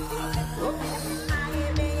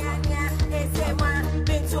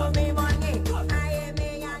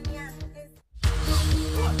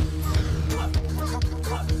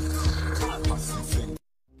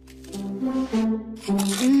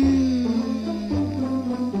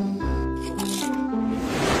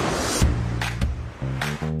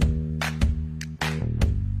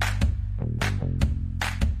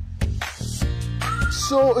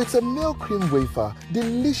 So it's a milk cream wafer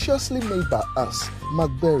deliciously made by us,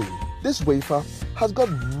 McBerry. This wafer has got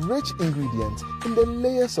rich ingredients in the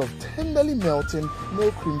layers of tenderly melting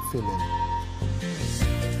milk cream filling.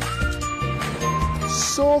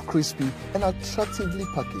 So crispy and attractively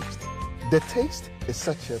packaged. The taste is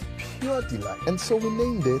such a pure delight, and so we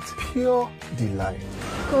named it Pure Delight.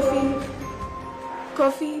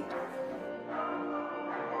 Coffee.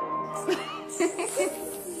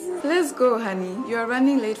 Let's go, honey. You are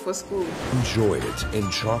running late for school. Enjoy it in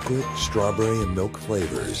chocolate, strawberry, and milk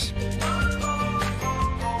flavors.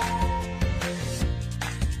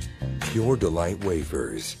 Pure Delight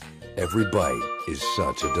wafers. Every bite is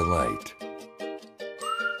such a delight.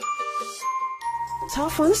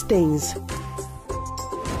 Tough on stains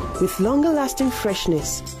with longer lasting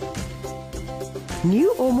freshness.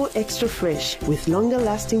 New Omo Extra Fresh with longer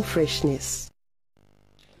lasting freshness.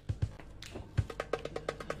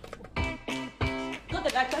 Got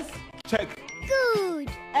the diapers? Check. Good.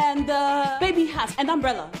 And the baby hat and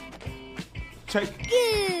umbrella? Check.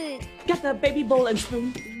 Good. Get the baby bowl and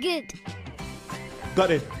spoon? Good.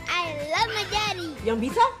 Got it. I love my daddy.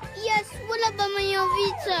 Yumvita? Yes, what about my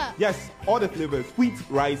Yumvita? Yes, all the flavors: wheat,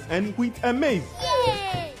 rice, and wheat and maize.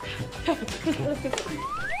 Yay!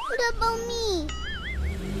 What about me?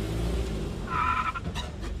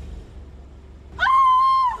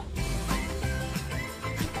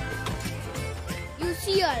 You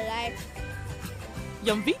see your life.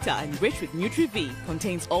 Yumvita, enriched with Nutri-V,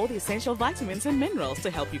 contains all the essential vitamins and minerals to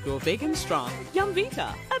help you grow big and strong.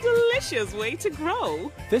 Yumvita, a delicious way to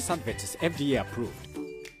grow. This advert is FDA approved.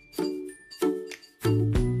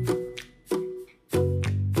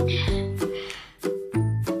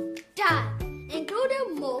 Dad,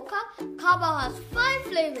 including mocha, Kaba has 5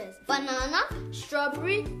 flavors: banana,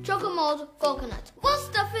 strawberry, chocolate, coconut. What's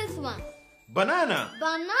the 5th one? Banana.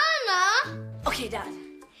 Banana? Okay, Dad.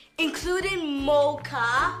 Including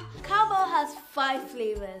mocha, Cabo has 5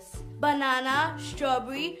 flavors: banana,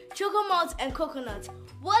 strawberry, chocolate, and coconut.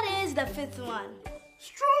 What is the 5th one?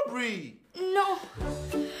 Strawberry. No.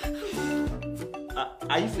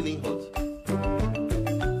 Are you feeling hot?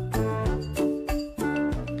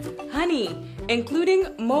 Honey,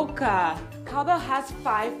 including mocha, Cabo has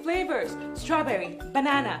 5 flavors: strawberry,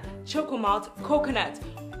 banana, chocolate, coconut.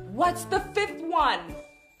 What's the 5th one?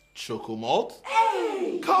 Chocomalt.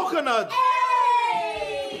 Hey! Coconut.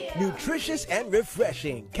 Hey! Nutritious and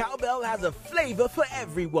refreshing, Cowbell has a flavor for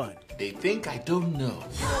everyone. They think I don't know.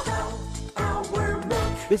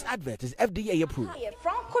 This advert is FDA approved.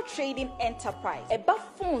 Franco Trading Enterprise. Eba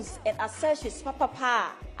phones and accessories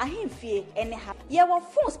papa. Ahimfie anyhow. Yewa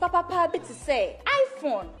phones papa bit to say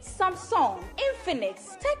iPhone, Samsung,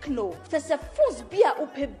 Infinix, Techno. Fese phones bia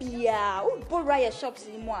upe bia. Ubora ya shops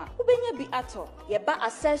ni mwa. Ubenya bi ato. Yeba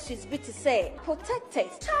accessories bit to say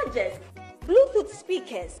protectors, chargers, Bluetooth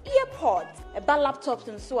speakers, earpods, eba laptops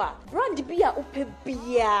and so on. Brand bia upe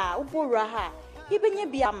bia. Ubora ha. Yebenye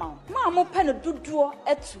bia ma. Ma mo pen duduo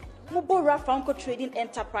etu. Mubora Franco Trading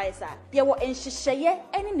Enterprise. Yewo enhyehyeye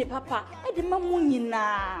ene ne papa e de mamu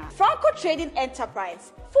nyina. Franco Trading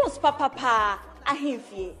Enterprise. Phones papa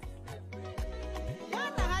ahemfie.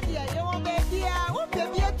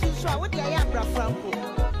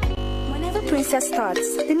 Whenever Princess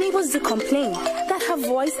starts, the neighbors do complain that her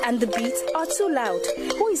voice and the beats are too loud.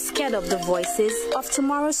 Who is scared of the voices of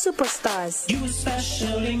tomorrow's superstars? You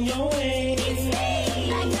special in your way. It's me,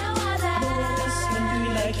 like no other. No one else can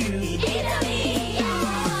do it like you.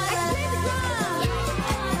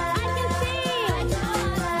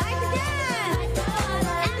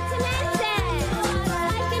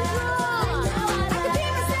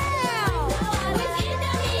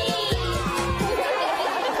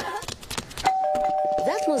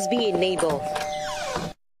 That must be a neighbor.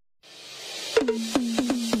 You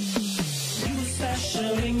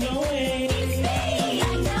special in your way. It's me,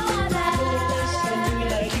 like no other. No one else can do it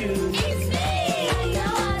like you. It's me, like no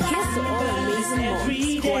other. Here's to all amazing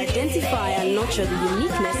moms who identify and nurture the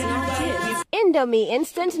uniqueness in our kids. Indomie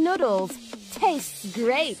instant noodles tastes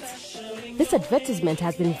great. This advertisement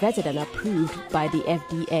has been vetted and approved by the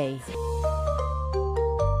FDA.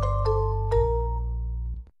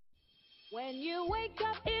 When you wake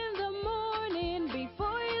up in the morning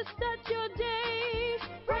before you start your day,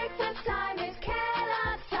 breakfast time is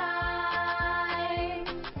Kellogg's time.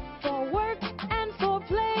 For work and for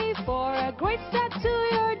play, for a great start to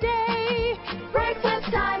your day,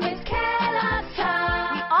 breakfast time is Kellogg's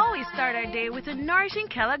time. We always start our day with a nourishing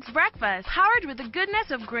Kellogg's breakfast, powered with the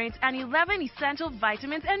goodness of grains and 11 essential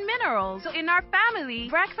vitamins and minerals. So in our family,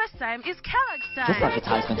 breakfast time is Kellogg's time. This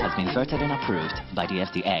advertisement has been vetted and approved by the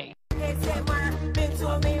FDA.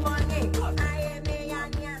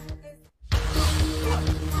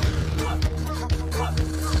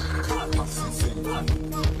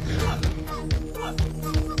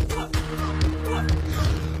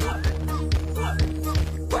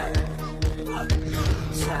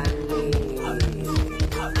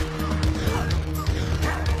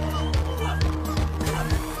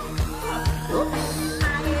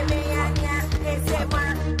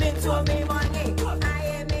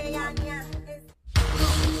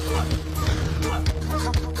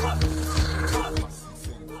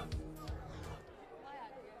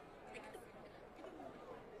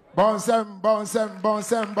 Bonsem.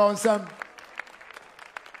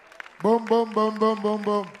 Boom, boom, boom, boom, boom,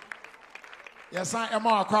 boom. Yes, I am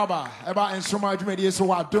a crabber about Nsoroma Jumedi so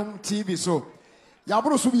Adom TV so.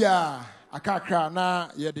 Yabro subia akakra na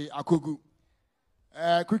yede akogu.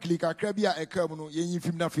 Quickly kakra bia ekamu no yen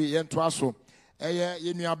film na fe yen to aso.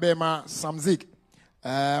 Ye nua bema Samzik.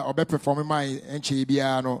 Obe perform my enche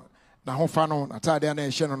bia no na ho fa no atade na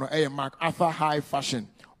ehye no no Mark Arthur High Fashion.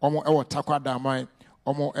 Omo ewo takwa damai.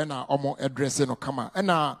 Omo ena omo address no kama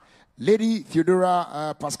ena Lady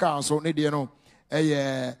Theodora Pascal so ne de no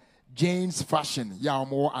Jane's Fashion ya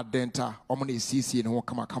omo adenta omo na CC no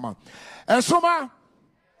kama Nsoroma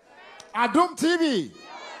Adom TV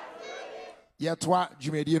yetwa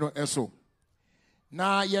Jumedi no eso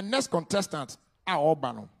na your next contestant a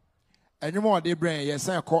oba no enwom ode brain ye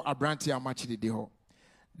san call Abranti Amachi de ho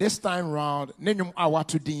this time round nenwom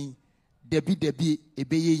awato din debi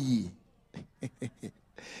ebeye yi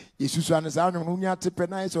Yesu ane sa no nya tepe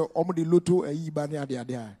na so omo de loto ayi ba ne ade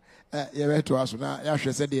ye weto aso na ya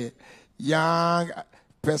hwe se de young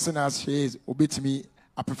person as she is obetimi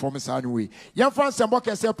a performance anyway young fans and work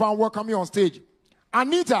yourself and welcome you on stage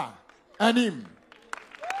Anita and him.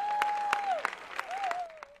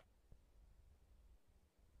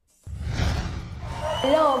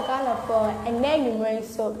 Hello Ghana for and then you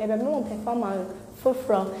so maybe no performance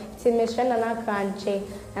from Timisha Nana Cranche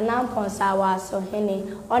and I'm Ponsawa so henny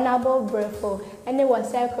honorable brefo and it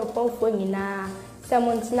was a couple for Nina.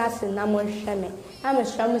 Someone's Nassi Namon Sheme. I'm a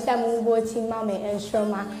Shama Samu Boti Mammy and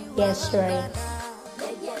Nsoroma, yes, right.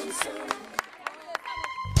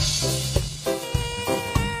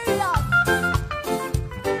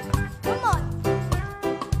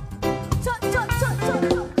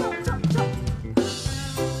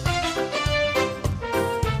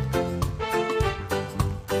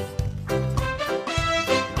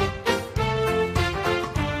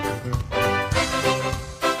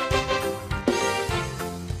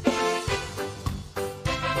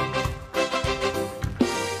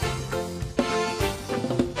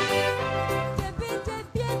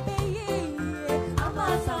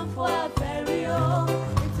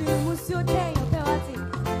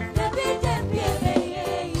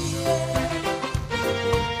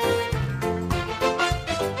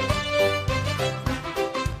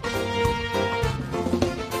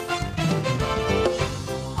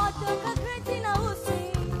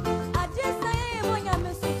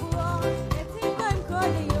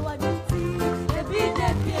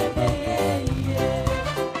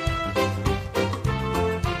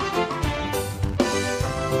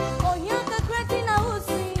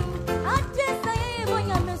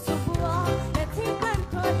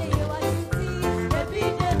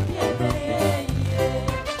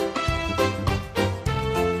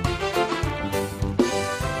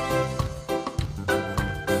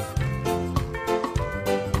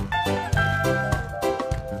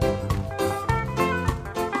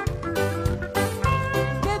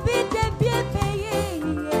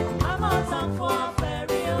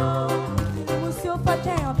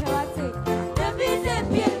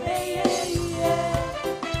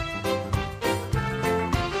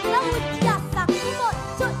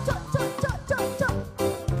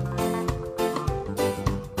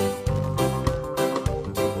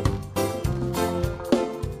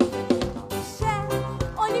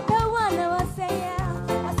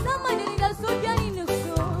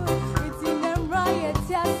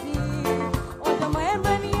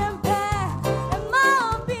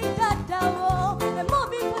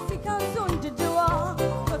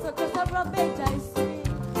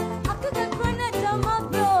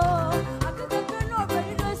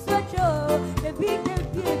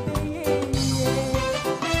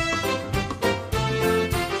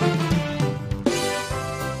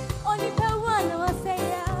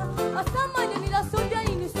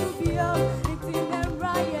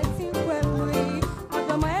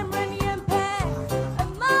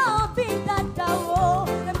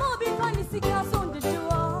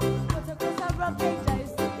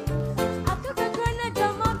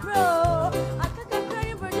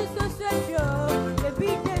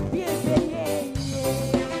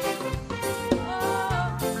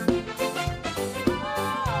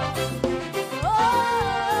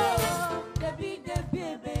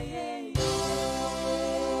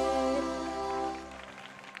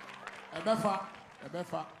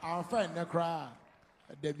 Ebefa, our friend Nekra,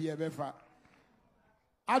 Debbie Ebefa.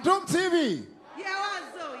 Adum TV. Yeah,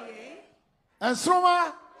 what's so, yeah?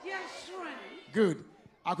 Nsoroma. Yes, right. Good.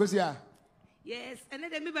 Akosia. Yes, and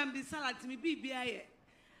then maybe I'm salad to me, be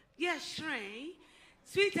yes, right.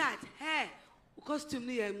 Sweetheart, hey, costume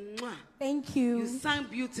here. Thank you. You sang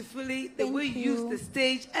beautifully. The way you used the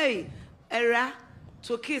stage. Hey, era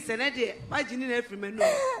to kiss and idea. Why do you need every man?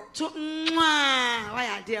 To why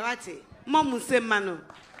are dear what? Mom will say mano.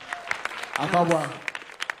 Akabwa.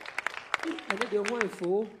 I need your wife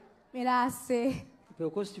for. May I say? The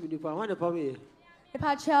costume you want to pay. The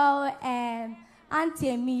patrol and Auntie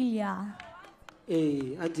Emilia.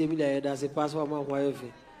 Hey, Auntie Emilia, that's a password my wife.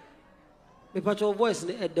 Me patrol voice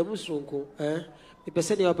at the musronko, me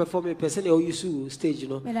person you perform, me person you use stage, you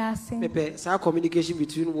know. Me pe sa communication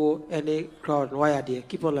between war and a crowd. Why are they?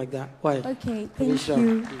 Keep on like that. Why? Okay, thank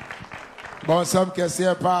you. Bonsam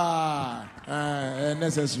kese pa,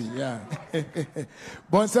 necessary, yeah.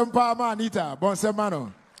 Bonsam pa ma Anita, bonsam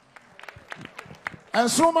mano.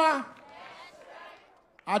 Nsoroma,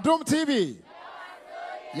 Adum TV.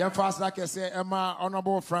 Yan fast like I say, Emma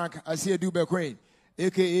Honorable Frank, I see a Dube Queen.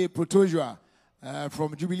 A.K.A. Protojua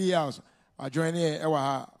from Jubilee House. I join here,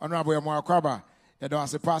 Honorable Yamwa Kwaba. You don't have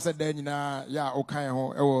to pass it then, ya okay,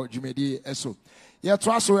 or Jumedi Eso. Ya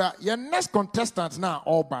Twaso, your next contestant now,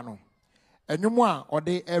 all bano. And you more or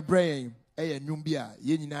they a brain, a numbia,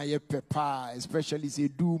 yenina ye pepa, especially say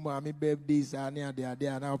do mommy birthdays and they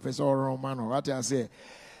are now person Romano. What I say,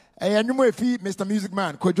 a new way fee, Mr. Music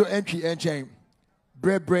Man, Kojo entry and chain,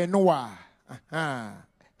 Bre Noah,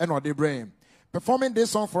 and or the brain. Performing this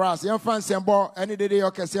song for us, young fans, Sembo, any day you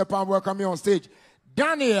can see a palm welcome me on stage.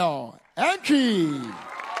 Daniel, entry.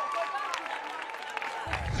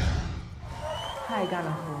 Hi,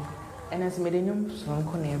 Ghana. And as Medinium, so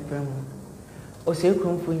Kone Bremo. Ose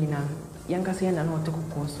Krumfunina, Yankasi and Anotoko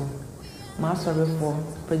Koso. Master for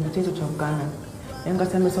President of Ghana.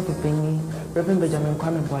 Yankasa Mesa Penny, Reverend Benjamin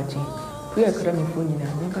Kwame Boachi. Pre Academy Funina,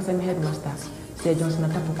 Yankasa Headmaster. Say Johnson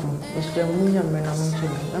Atapuku, Mr. William Renam,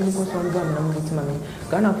 I'm going to go to Mammy.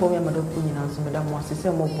 Ghana for me, Madame Punina, Madame Mossy, say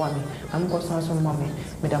more Wami. I'm going to some mommy,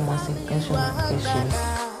 Madame Mossy, and show my issues.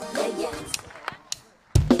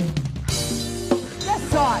 Let's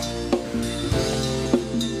start.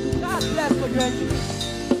 God bless for drinking.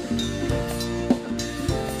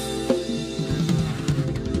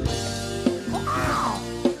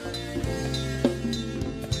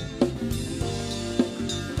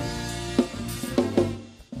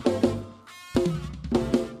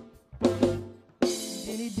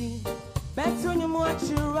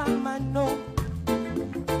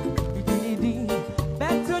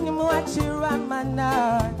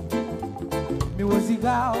 Me was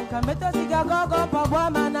igal, kameta siga gogo pabwa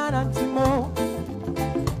manana timo.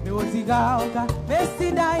 Me was igal, ka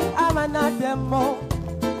mesti dai amana demo.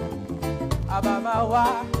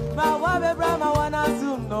 Abamawa, mawa bebra mawana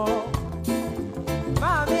suno.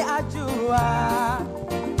 Mami ajua,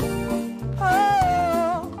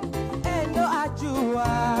 oh, endo ajua,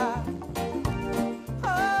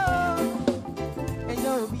 oh,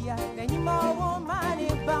 endo bia, nenima womani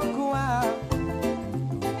bankua.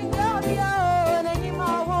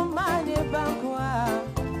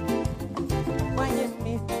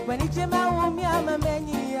 When it's a man, I'm a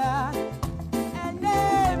mania, and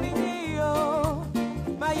then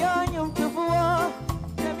my own young to war.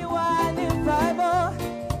 Tell me why in Bible.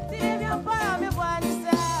 Tell me why I'm one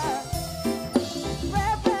star.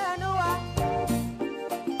 Prepare no one.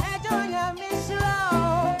 I don't have me slow.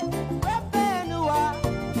 Prepare no one.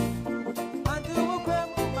 And do a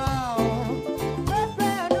crumb mouth.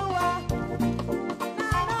 Prepare no one. I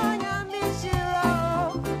don't have me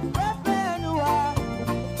slow. Prepare no one.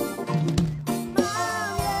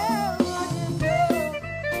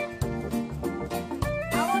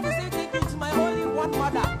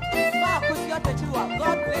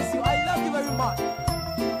 God bless you. I love you very much.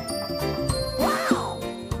 Wow!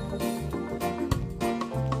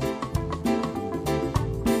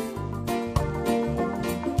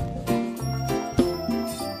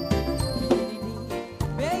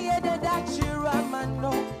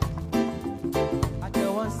 I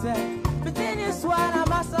don't want to say, but then it's what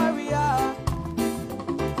I'm sorry.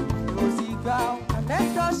 Rosie Gow, and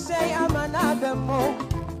let's just say I'm another more.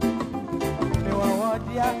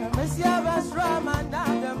 Monsieur Basrama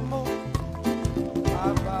Nadamo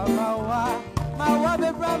Mawa, Mawa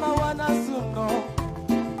Brahma Wana Suno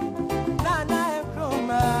Nana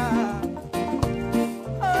Kroma.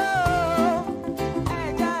 Oh,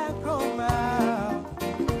 Ega Kroma.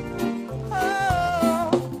 Oh,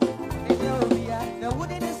 Ethiopia, the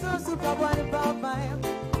wooden is so super one about my.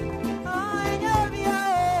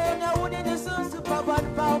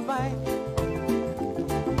 fine.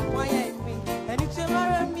 Why ain't me? And it's a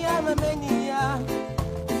me, I'm a mania.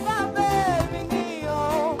 My baby, Neo.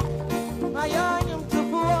 My young to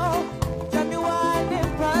poor. Tell me why they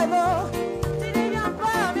private. Didn't you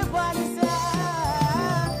buy me what you say?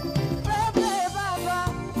 Play, Baba.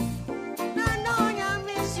 No, I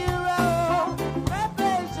miss you.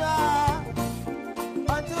 Play,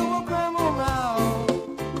 until we come around.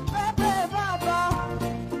 Play, Baba.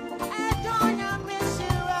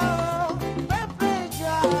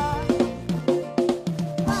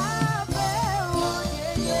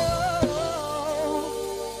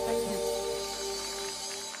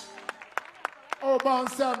 Oh,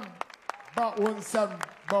 bouncem.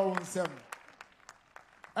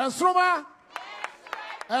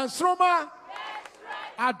 Nsoroma.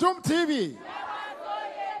 Adum TV.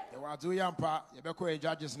 You are doing yampa. You be ko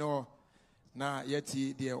judges no. Na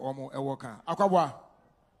yeti de omo ewoka. Akwabwa.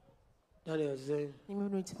 Daniel say. You me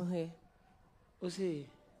no timo here. O say.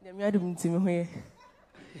 Dem ya dum timo here.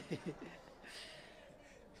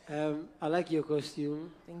 I like your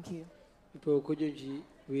costume. Thank you. People kojonji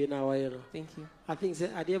we na wa yero. Thank you. I think say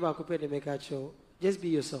ade ba ko pe de make a show. Just be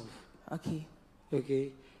yourself. Okay.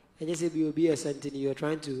 Okay. And just say be a something you're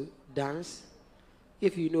trying to dance.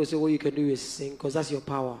 If you know, so what you can do is sing, because that's your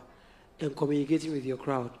power, and communicating with your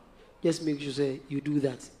crowd. Just make sure say you do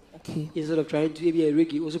that. Okay. Instead of trying to be a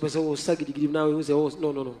reggae, also person will suck it now. He will say, oh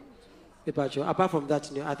no. Apart from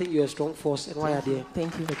that, I think you're a strong force, and why are there?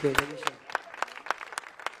 Thank you. Okay. Let me show.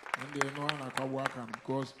 And they know I can work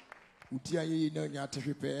because utia ye no nya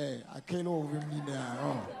tehwepe I can't over me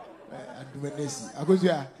now.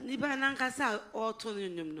 Nipa nankasa auto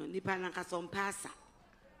nyum no nipa nankasa on passa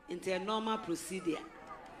into a normal procedure.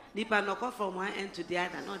 Nipa no go from one end to the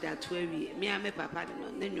other, no there 12 me and me papa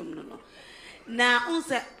no nyum no. Na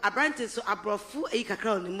unse abrante so abrofu e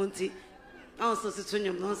kakra oni munti. Also so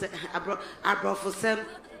nyum no se abrofu sem.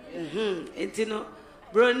 Enti no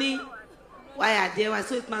broni why are there was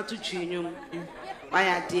so it man to nyum. Why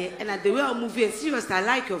are there and the way I move it serious I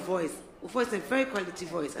like your voice. Your voice is a very quality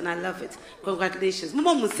voice, and I love it. Congratulations.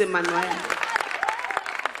 Mama Muse Manuel.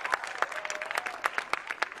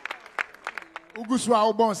 Uguswa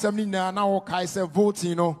Obon Semina now Kaiser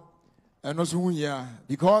voting, and also here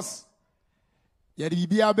because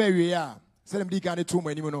Yadibia Berria, Selim Dicani 2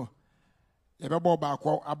 many, Yababo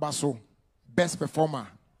Bako Abaso, best performer,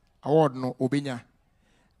 award no Obinya,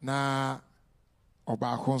 na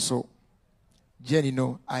Obakonso, Jenny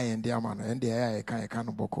no, I and Diamond, and the I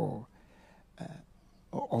can't boko.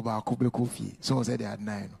 Oba Kubeko fee. So said they had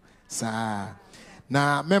 9.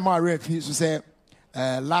 Now, memory refused to say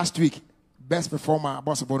last week, best performer,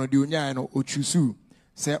 boss of Bono Dunya, Ochusu,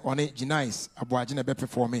 say on it, Genice, Abuajina be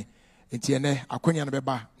performing. In Tiene, Aquanian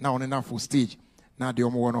Beba, now on enough for stage. Now the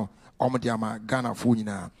Omono, Omodiama, Ghana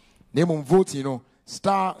Funina. Name on vote,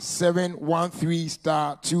 star 713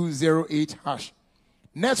 star 208 hash.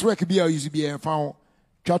 Network be a UZB and found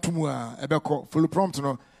Chatumua, Ebeko, full prompt,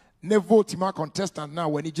 ne vote my contestant now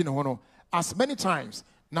when you know as many times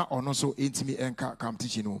now on also intimi enka come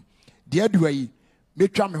teaching no dear do yi me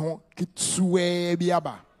twa me ho kitsuwe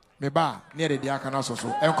biaba me ba near the aka na so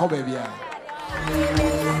enko ba bia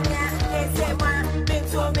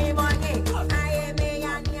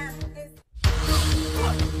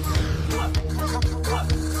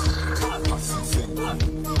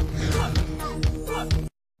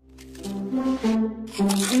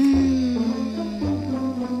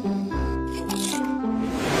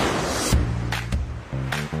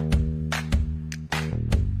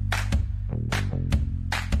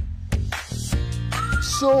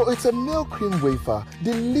So it's a milk cream wafer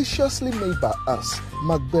deliciously made by us,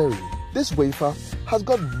 McBerry. This wafer has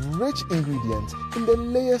got rich ingredients in the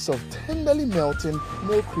layers of tenderly melting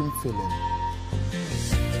milk cream filling.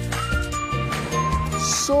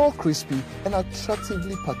 So crispy and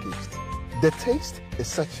attractively packaged. The taste is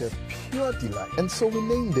such a pure delight, and so we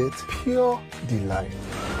named it Pure Delight.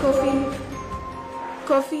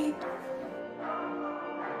 Coffee.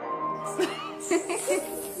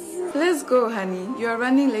 Let's go, honey. You are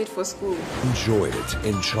running late for school. Enjoy it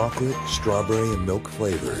in chocolate, strawberry, and milk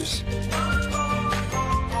flavors.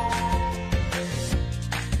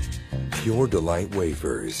 Pure Delight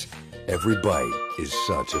wafers. Every bite is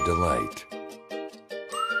such a delight.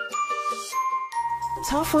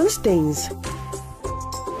 Tough on stains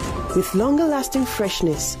with longer-lasting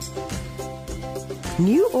freshness.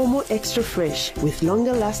 New Omo Extra Fresh with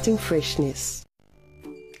longer-lasting freshness.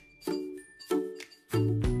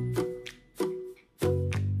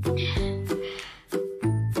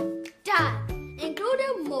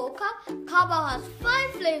 mocha, Cowbell has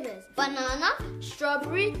 5 flavors: banana,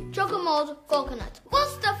 strawberry, chocolate, coconut.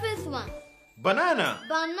 What's the 5th one? Banana.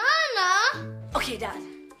 Banana? Okay, Dad.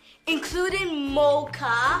 Including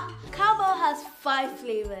mocha, Cowbell has 5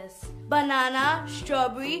 flavors: banana,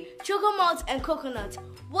 strawberry, chocolate, and coconut.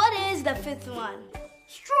 What is the 5th one?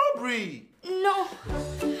 Strawberry. No.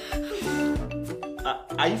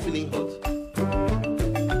 Are you feeling hot?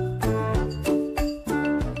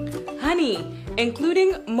 Honey,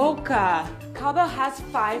 including mocha, Cowbell has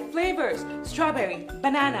 5 flavors: strawberry,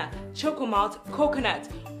 banana, chocomalt, coconut.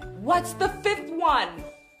 What's the 5th one?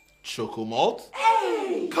 Chocomalt.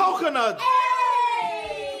 Hey! Coconut.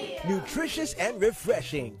 Hey! Nutritious and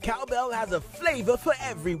refreshing, Cowbell has a flavor for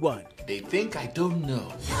everyone. They think I don't know.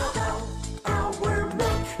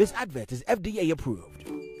 This advert is FDA approved.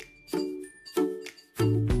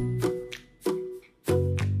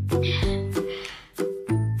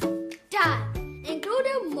 Dad,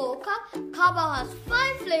 including mocha, Cowbell has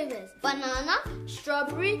 5 flavors: banana,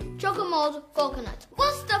 strawberry, chocolate, coconut.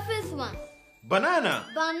 What's the 5th one? Banana.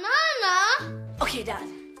 Banana? Okay, Dad.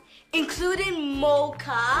 Including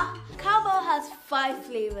mocha, Cowbell has 5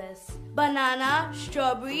 flavors: banana,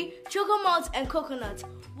 strawberry, chocolate, and coconut.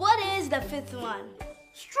 What is the 5th one?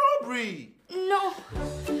 Strawberry. No.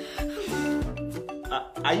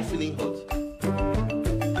 Are you feeling hot?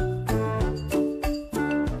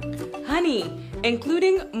 Honey,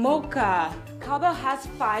 including mocha, Cowbell has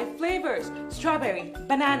 5 flavors: strawberry,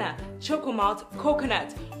 banana, chocomalt,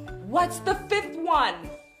 coconut. What's the 5th one?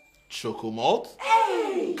 Chocomalt.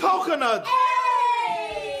 Hey! Coconut.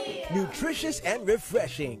 Hey! Nutritious and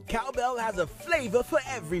refreshing, Cowbell has a flavor for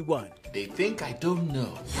everyone. They think I don't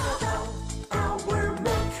know.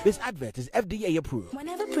 This advert is FDA approved.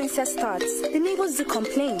 Whenever Princess starts, the neighbors do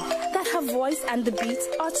complain that her voice and the beats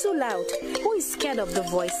are too loud. Who is scared of the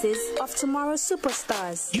voices of tomorrow's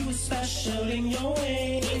superstars? You were special in your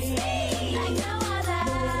way. It's me, like no other.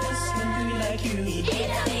 No one else can do it like you.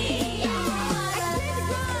 It's me.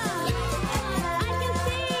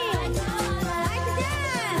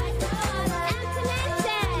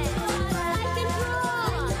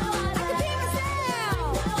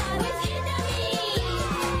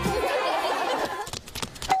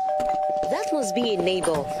 Must be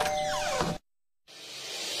enabled.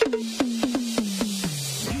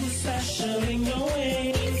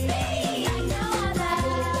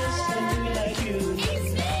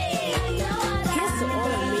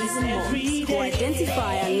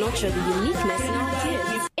 Identify and nurture the uniqueness in our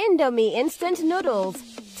kids. Indomie instant noodles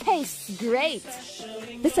tastes great.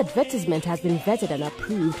 This advertisement has been vetted and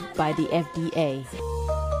approved by the FDA.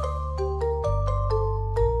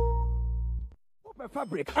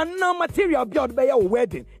 Fabric and now material build by your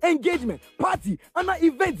wedding, engagement, party, and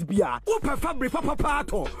events bia. Open fabric papa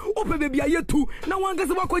pato. Open baby aye too. Now one gets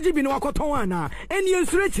wako jibi no wako towana. And you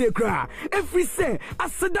stretch kra. Every say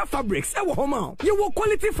Asada fabrics ewo homa. You want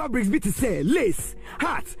quality fabrics be to say lace,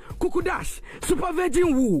 hat, kukudash, super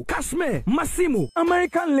virgin wool, cashmere, massimo,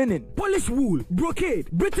 American linen, Polish wool, brocade,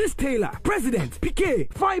 British tailor, president, piqué,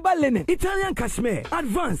 fiber linen, Italian cashmere,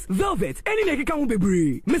 advanced velvet. Any neke kan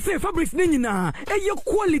bebre. Me say fabrics nina. Your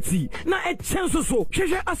quality na a chance so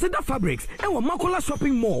Sheshe Asada Fabrics and Makola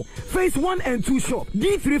Shopping Mall Phase 1 and 2 shop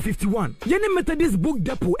D351 Yene Methodist Book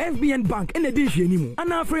Depot FBN Bank in addition and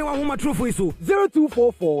now free one trophy so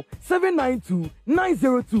 0244 792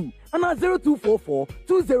 902 and 0244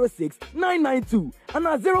 206 992 and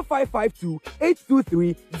 0552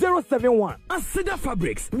 823 071 Asada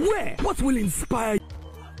Fabrics, where what will inspire you?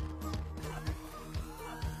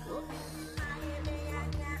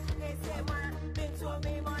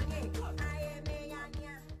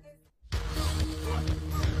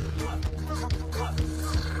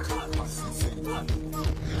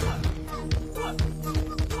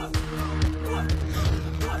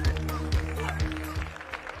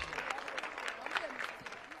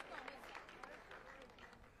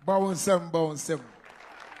 Bouncem.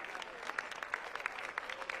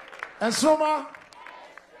 Nsoroma,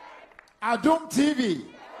 Adom TV.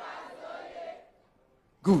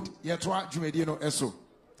 Good. Yetwa jumedi no eso.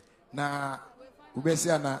 Na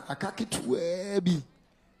ubesia na akakitu ebi.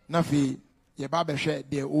 Na fi yeba behwe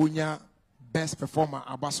de onya best performer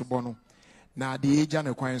abasobo no. Na de eja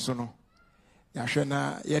ne kwan so no. Yahwe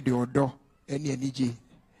na ye de odo eni anije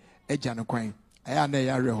eja ne kwan. Aya na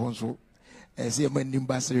ya re ho so. Say my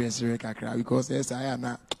nimba serious kakra because yes I am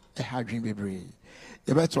a hard dream baby.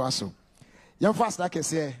 You better also. Young fast like I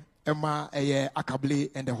say Emma a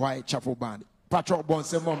Akable and the White Chapel Band. Patrol Bon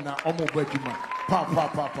Semon na Omo Beduma.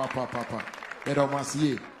 Pa. They don't want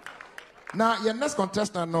see. Now your next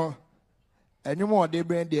contestant no And you more they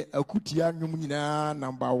bring the Akutia Numina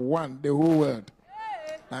 #1 the whole world.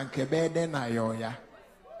 And Kebede Nayoya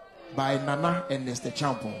by Nana and Mr.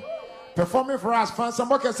 Champion. Performing for us, fans, some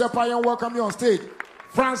more and welcome you on stage.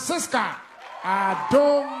 Francisca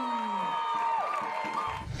Adom.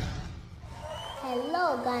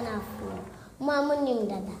 Hello, Ghana for Mamunim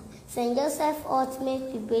Dada. St. Joseph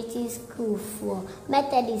Ultimate Preparatory School for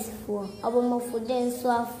Methodist for Obomofuden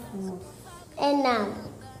Swaf and now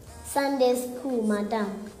Sunday School,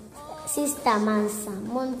 Madam. Sister Mansa,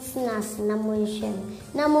 Montinas, Namotion,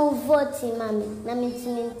 Namo Voti, Mammy,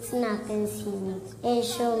 Namitina Pension, and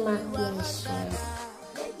show my pleasure.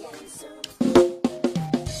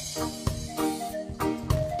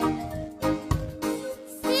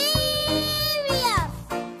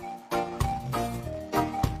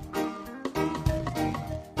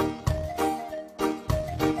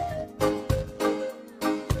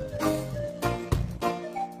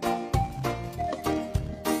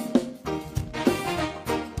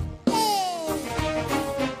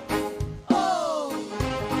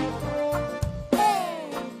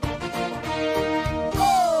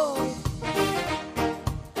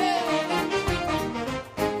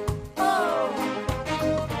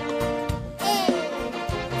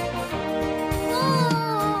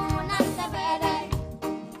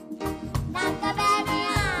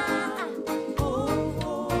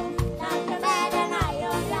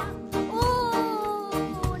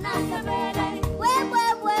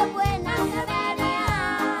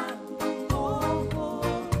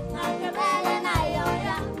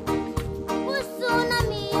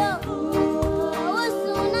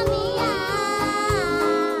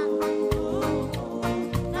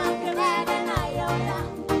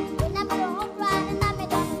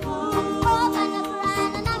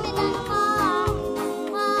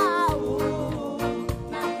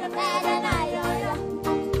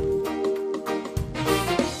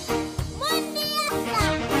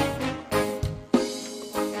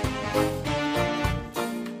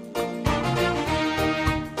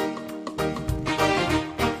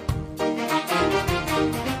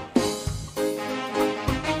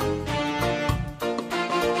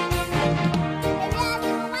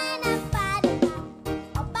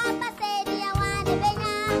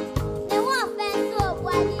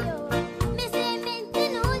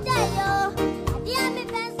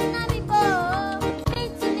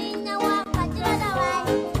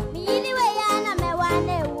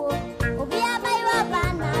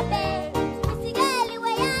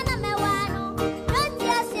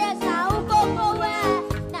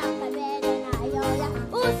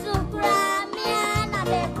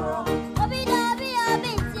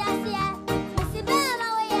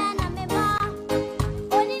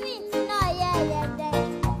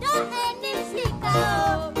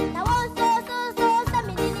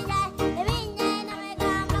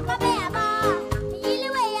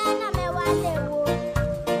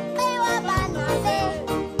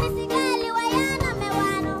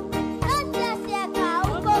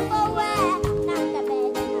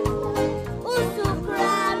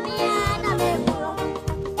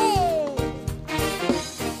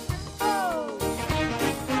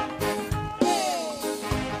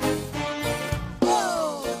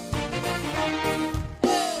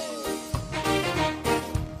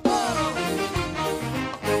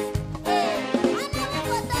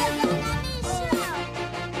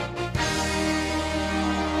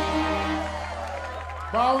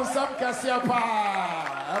 Bouncem Kasiapa,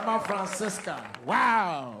 Emma Francisca.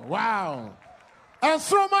 Wow, wow.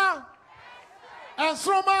 Nsoroma,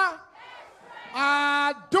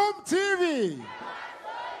 Dome TV.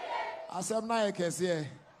 Asem na yekese.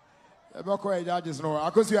 Ebeko e judges no.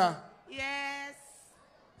 Akosua. Yes.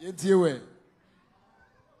 Yentiwe.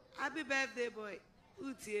 Happy birthday, boy.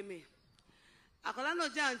 Utie me. Akola no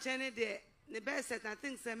John Chene de ne best set I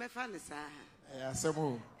think say me fan sa. Yeah,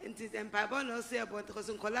 semo. Enti empire no say about because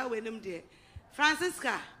nkola we nim de.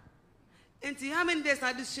 Francisca. Enti how many days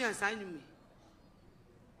addition sanyu me?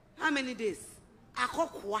 How many days?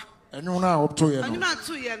 Akokwa. Enyu na up to ye no. Enyu na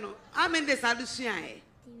 2 year no. How many days addition eh?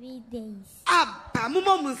 3 days. Abba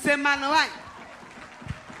mumo munsema no why?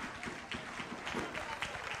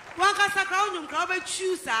 Waka sakra onyum kra be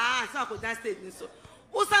choose ah so akoda state ni so.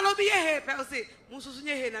 Usa no be ye pe o say mususu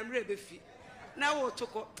nye he na mre be fi. Na wo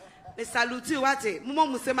choko. Le salute wate mumo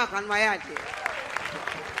munsema kan wa ya de.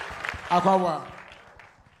 Akwawa.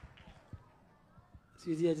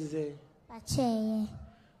 Sisi ati say. Pache.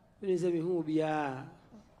 We say me hu bia.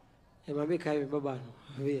 E ma be kai me baba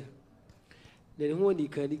no. We. Then who di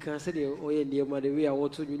kan say de oye ndi ma de we a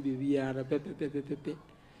woto nyu be bia na pepe.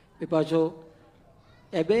 Me pa cho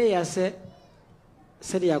ebe ya se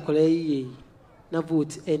de akola yi na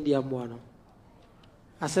vote endi amwano.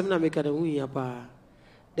 Asem na meka na hu ya pa.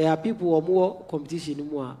 There are people who more competition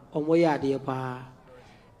more or more yard ya pa.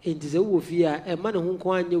 Enti se wo fia e ma ne ho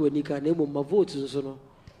nko anye wanika na emo ma vote nso no.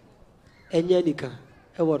 Enya nika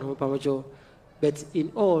e won ho pamacho. But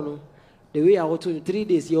in all no, the way I want to 3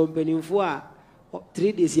 days you opening for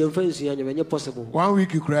 3 days you fancy and possible. 1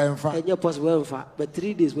 week you cry and fa. Enya possible en fa. But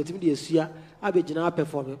 3 days but me dey sua abegina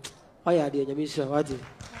perform. Oh yeah, dey nyame sure what.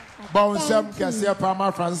 Bouncem kese pa ma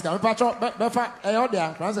Francisca. Me pacho be fa e o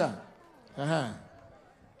dia Francisca.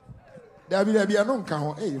 Dabi anu nka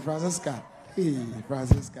ho. Hey Francisca. Hey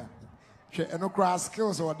Francisca. She eno cross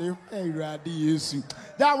skills or dem e urade Yesu.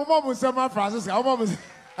 Da mo mo se ma Francisca. Mo mo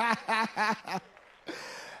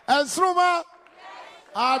Nsoroma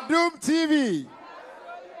Adum TV.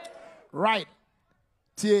 Right.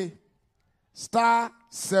 T star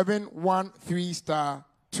 713 star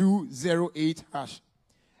 208 hash.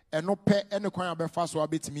 And no pay any coin abe fast so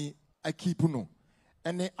abet me I keep no.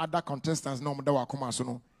 Any other contestants no da wa come so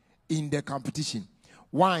no in the competition.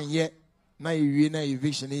 One year na you na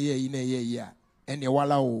eviction year. And the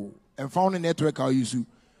wala o. And found a network I use you.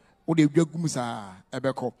 O de dwagumsa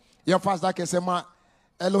ebeko. Your fast that kesema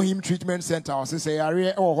Elohim Treatment Center or say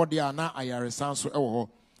area or dia na ayare sanso e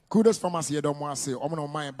Kudos Pharmacy edomo ase omo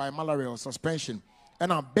mind by malaria or suspension.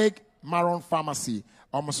 And a big Maroon Pharmacy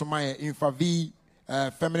almost my Infavi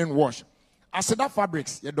feminine wash. Aseda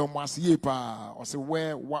Fabrics edomo ase ye pa or say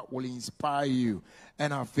where what will inspire you.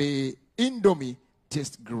 And a fe Indomie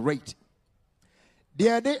tastes great.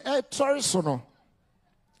 The day sorry sono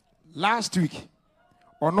last week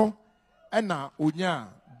or no and now unya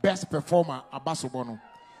best performer abasobono.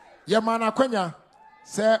 Yamana Kwenya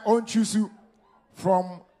say on choose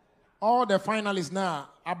from all the finalists now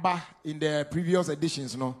Abba in the previous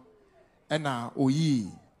editions no and now Oyi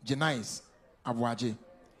Jenice Abuaje.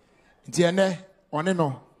 Ntiene one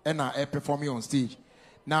no and now performing on stage.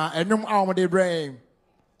 Now enum awmode brain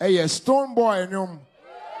a Stone Boy enum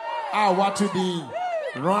what to be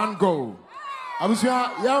run go.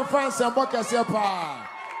 Abusua young fans and bokas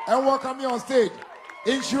and welcome me on stage.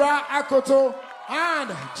 Inshura Akoto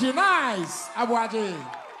and Jenice Abuaje.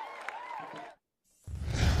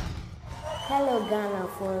 Hello Ghana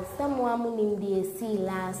for someone in the sea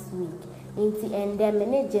last week. Inti ende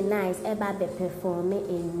mene Jenice eba be perform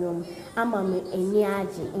in room. Ama me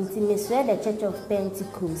eniaji. Inti misre the Church of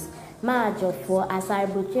Pentecost. Majo for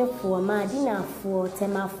asarbuche for madina for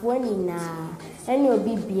tema for nina. Eni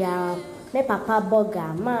obi biara. Me papa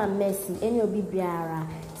boga ma Messi eni obi biara.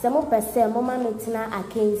 Samo pese mo ma metina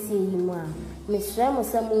akensi yimu a mesre mo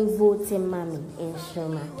samo vote mami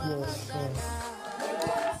Nsoroma yes.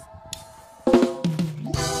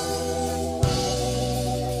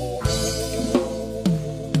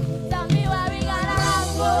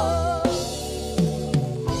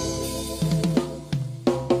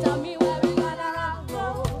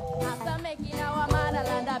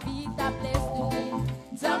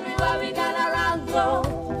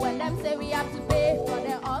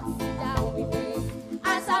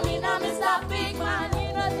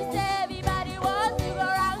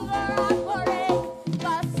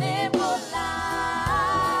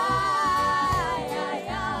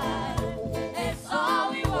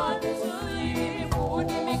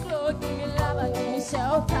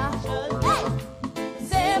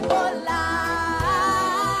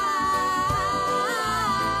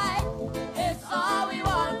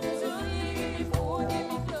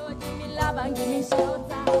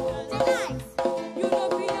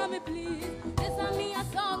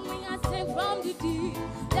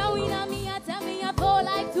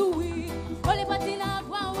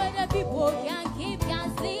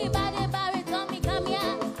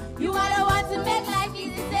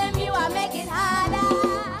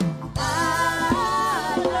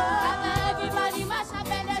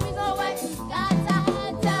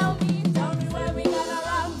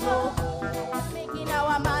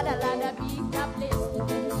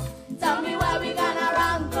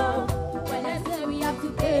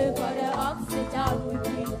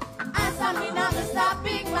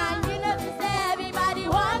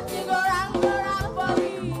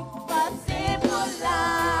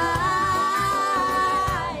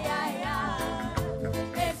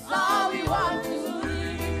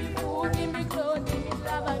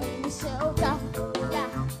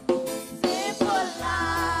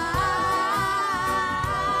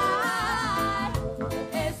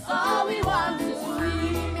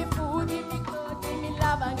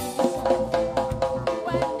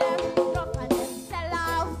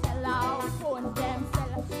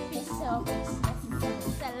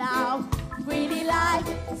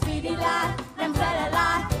 Speedy life, them tell a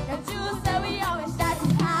lie, and you say we always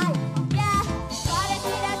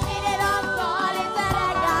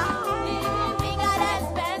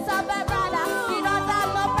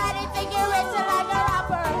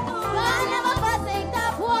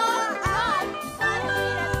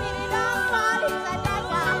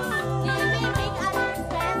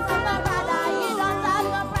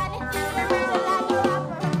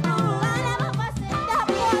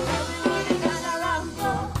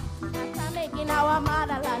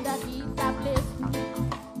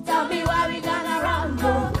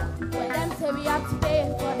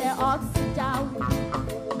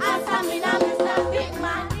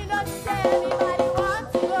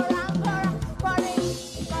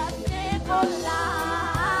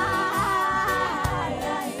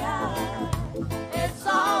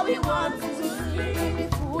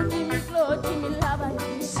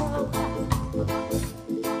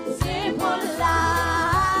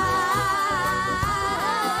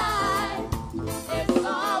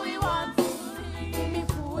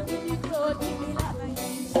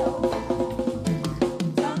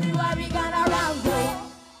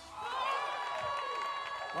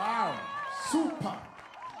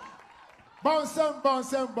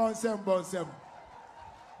Bonsem.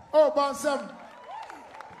 Oh, Bonsem.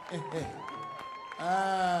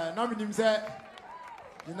 Now me nim say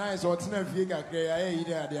the nice or tina figure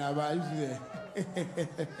I there about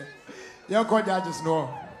you call judges no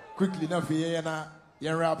quickly enough here na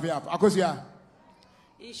wrap up. Akosia.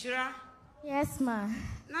 Inshira. Yes, ma.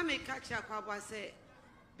 Now me catch up about say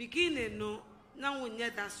beginning no now we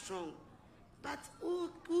not that strong. But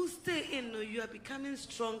who stay in, you are becoming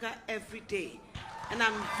stronger every day. And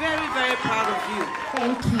I'm very, very proud of you.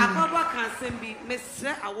 Thank you. Akaba can send me,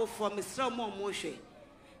 Mr. Awo for Mr. Moshe.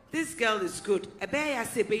 This girl is good. I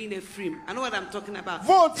say being a frame. I know what I'm talking about.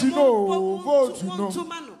 Vote, you know. Vote, you know.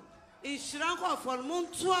 In Shiranko for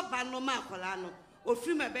Montua Banoma Colano, or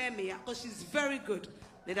frame a bear me, because she's very good.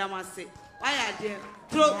 Let I say, why are there?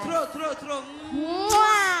 Throw.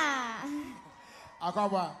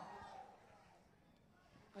 Akaba.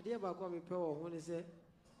 I dear Bakwa Power when he said,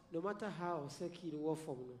 no matter how Seki the war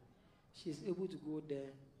from no, she's able to go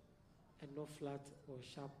there and not flat or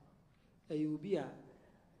sharp. You will be a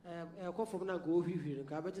call from now go here, and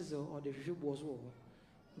cabbages or the ship was over.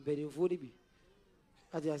 But in 40B.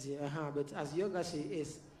 I just say, but as young as she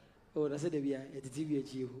is, I said, we are at the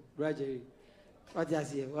TV gradually. What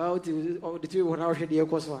just say, well, the 2 1 hour the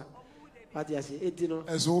course one. What just say, 18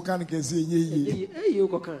 as all can say,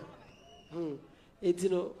 you can.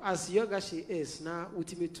 As young as she is now,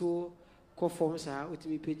 ultimate two conforms her,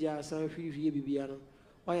 ultimate paja, some free Bibiano.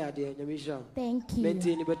 Why are there, Yamisha? Thank you.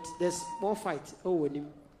 Maintain, but there's more fight. Oh, when you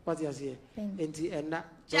what you say, and that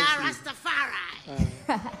Jarastafari.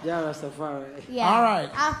 Jarastafari. Yeah. All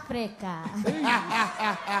right. Africa.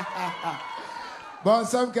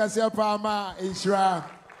 Bonsam Kasia Palma, Ishra,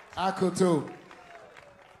 Akoto.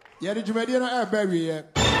 Yadi Jumediano Airberry.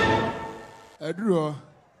 Drew.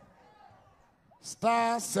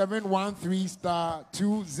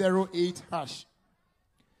 *713*208#.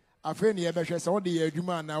 I find the Ebesha saw the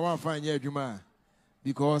Juma now. I find your Juma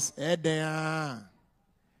because Edea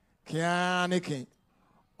Kianeke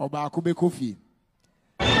Obakube Kofi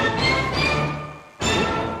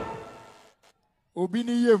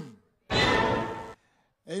Obiniyem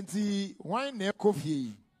Enti wine ne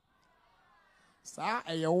Kofi Sa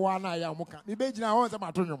Ayawana Yamuka. The Bejina was a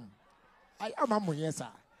matronum. I am a Muyesa.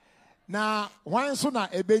 Now, one sooner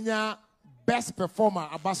Ebenya best performer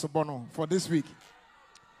Abasobono for this week.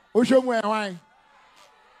 Oshomwe why?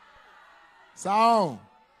 So,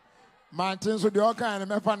 Martin so the oka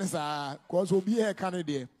and mefanisa cause will be here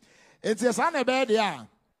candidate. It's a son bed ya.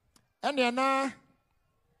 And then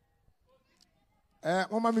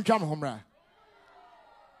Mama mi cham homra.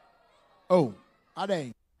 Oh,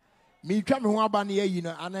 ade. Mi cham ho abani yi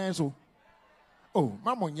na anenso. Oh,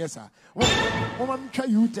 Mamma, yes, sir. Woman, try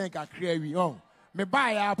you take a crave. Oh, me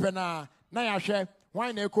buy up and now I share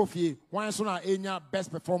wine a coffee, wine sooner in your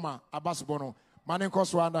best performer, Abasobono. Man and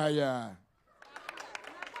cost one here.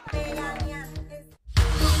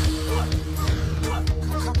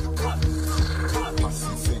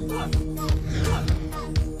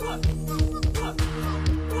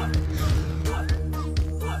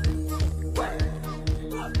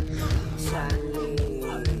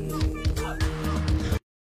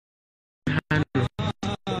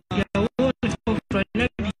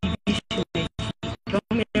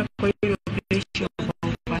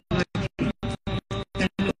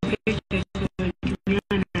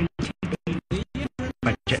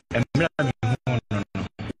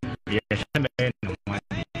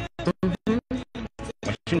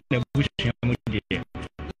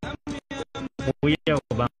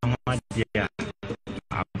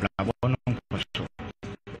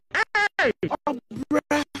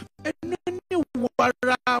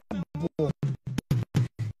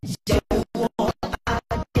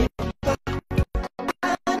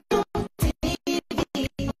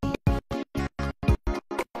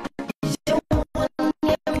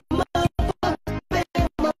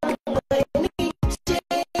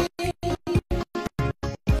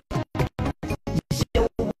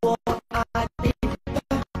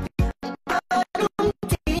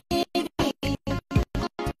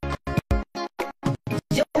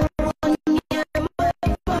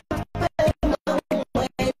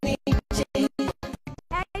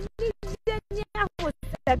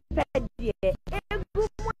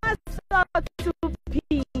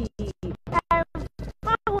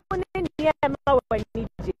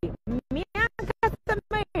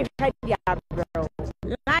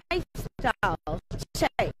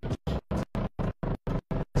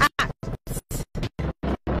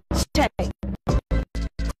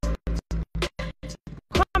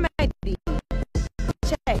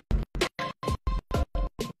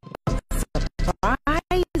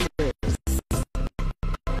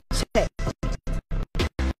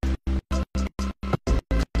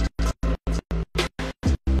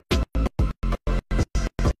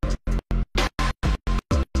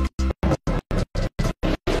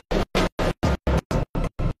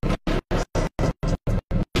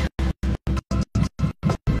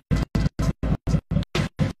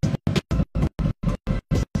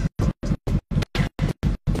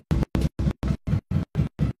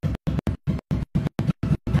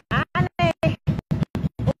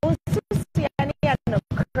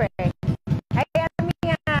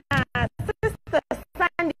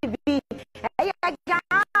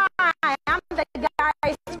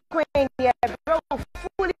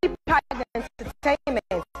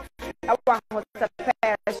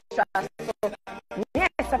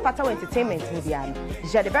 Sapata Entertainment Media.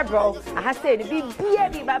 Jade Bro, I have said be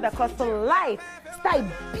baby baba cost life. Stay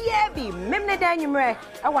baby, Memne Danumre,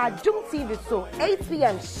 our Doom TV so 8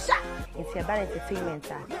 p.m. sharp. It's your bad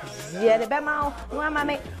entertainment. Jade Bema,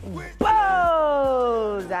 Mamma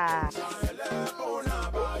Boza.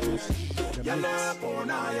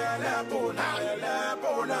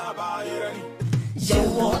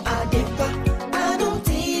 Yo Adipa, Adam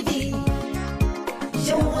TV.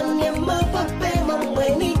 Yo Nyama Papa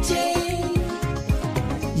Mamweni J.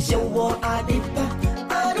 Yo Adipa,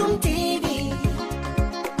 Adam TV.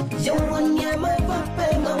 Yo Nyama Papa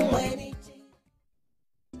Mamweni J.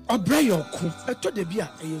 Obrayoku, eto de bia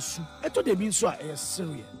eyesu, eto de bi nso a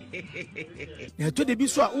eyesere. Na eto de bi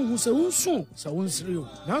so a unhu se unsu, se unsere o.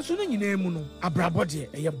 Na so no nyina mu no, abrabo de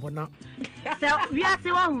eyebona. Se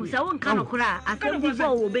wiase wa hu se won ka no kora, asem bi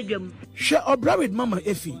bo wo bedwam. Hwe Obra with Mama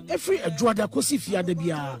Efi, every adwoada kosi fiade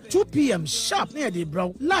bia, 2 p.m. sharp na de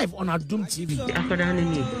brow live on Adum TV. Akoda na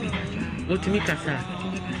ni. Wotumi kasa.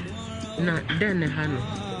 Na den ha no.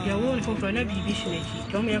 Ya won for na bibi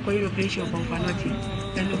shinechi. To me akoyi operation konfanoti.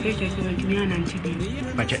 And operation ko ntumi ananti bi.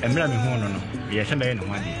 Pache emra me hu no no. Ye se be no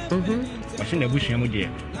ho ade. Wa se na busua mu de.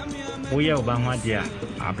 Wo ye oba ho ade a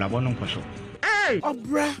ablabo no nkoso.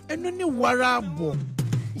 Obra eno ni wara bo.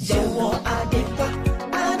 Yo Adipa,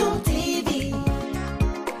 Adam TV.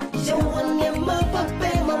 Yo Nyama Papa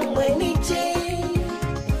Mamweni J.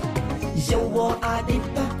 Yo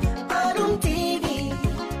Adipa, Adam TV.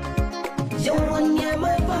 Yo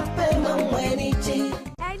Nyama Papa Mamweni J.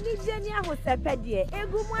 Nijenia ho sepedie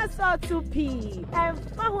egumu aso 2p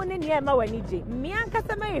emfa ho ne niema wanije mianka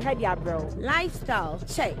sama yehwede abro lifestyle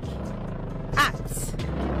check acts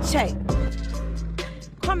check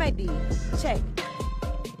comedy check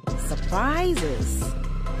surprises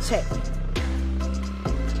check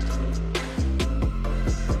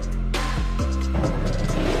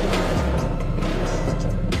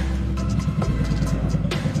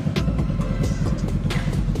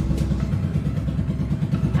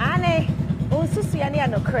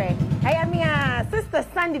Hey, I'm your sister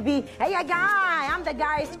Sandy B. Hey, guy, I'm the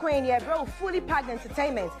guy's queen. Yeah, bro, fully packed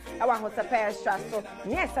entertainment. I want to pay extra. So,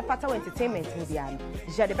 yes, a part of entertainment media.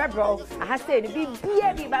 Jade bro, I have said be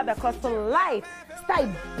baby baba cost life. Stay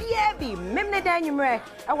baby, Memne Danumre.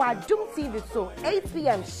 I want Doom TV so 8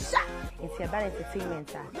 p.m. sharp. It's your bad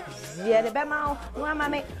entertainment. Jade Bema,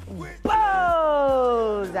 Mamma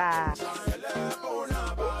Boza.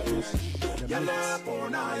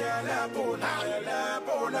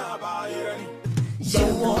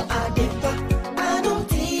 Yo Adipa, Adam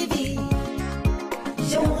TV.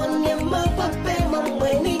 Yo Nyama Papa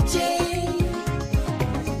Mamweni J.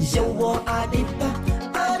 Yo Adipa,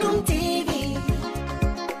 Adam TV.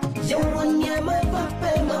 Yo Nyama Papa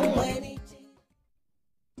Mamweni J.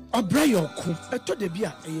 Obrayoku, eto de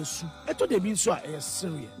bia eyesu, eto de bi nso a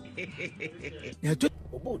eyesere. Na eto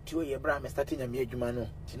obotuo ye bra me start nya me adwuma no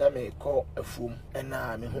tina me call afum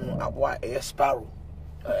na me hu aboa sparrow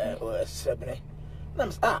sebene na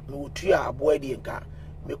me wotua aboa di nka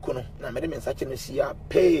me kuno na me de me nsache no sia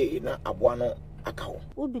pay na aboa no aka ho.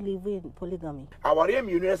 Who believe in polygamy? Aware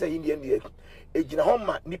me unu say Indian dey ejina ho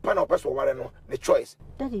ma nipa na opeso ware no the choice.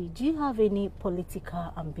 Daddy, do you have any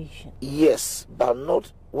political ambition? Yes, but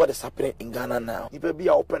not what is happening in Ghana now. Nipa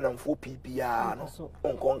bia open am for PPR no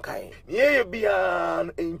onkon kai. Ye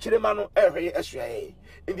bia enchirema no ehwe ehwe.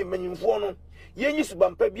 Ndi manyimfo no ye nyi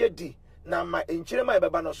subampa bia di na ma enchirema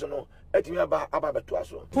ebeba no so no etimi aba beto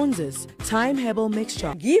aso. Ponzes Time Herbal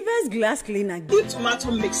Mixture. Give us glass cleaner. Good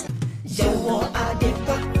tomato mixture. Yo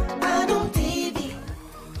Adipa, Adam TV.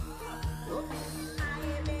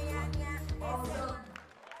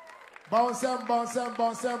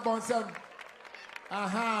 Bonsem.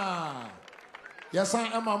 Aha. Yes, I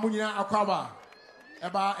am a Munina Akaba.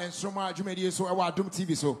 Eba Nsoroma Jumedi so Ewa Adum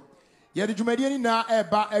TV so. Yedi Jumedi na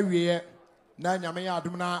eba ewie na nyame ya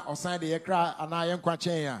adum na osan de yekra ana yenkwa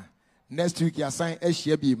chen ya. Next week ya sign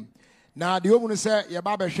ehia biem. Na de omu no se ye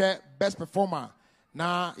ba behwe best performer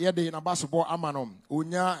na yede na basobo amanom.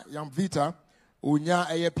 Onya Yamvita,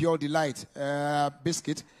 onya pure delight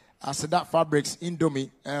biscuit, Aseda Fabrics Indomie,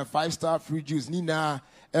 5-star free juice nina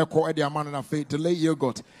eko edi amano na fe delay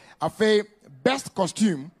yogurt. Afe best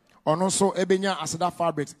costume ono so ebenya Aseda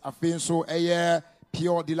Fabrics afe so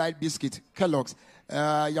pure delight biscuit Kellogg's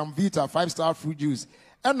Yamvita 5-star free juice.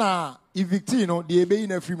 Ena Evictino the ebe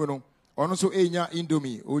in free mono ono so enya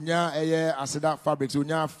Indomie onya Aseda Fabrics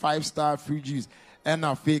onya 5-star free juice.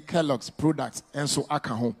 Ena fe Kellogg's products and so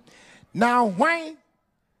aka ho. Now why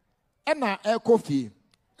ena coffee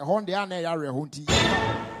hon de ana ya re honti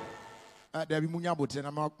there be munya botre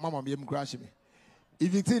na mama me crash me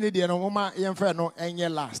evicting the Nsoroma yemfa no enye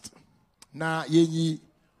last. Na yenyi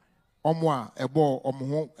omwa ebo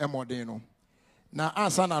omho emode no. Na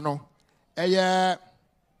ansana no eye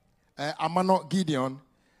Amano Gideon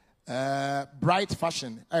bright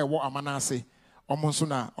fashion wo amana ase omo so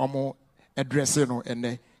na omo address no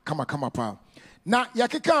ene kama pa. Na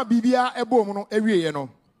yakeka bibia ebo mu no ewieye no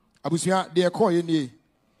abusua de ekoye nie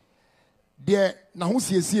de na ho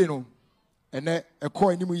siesie no ene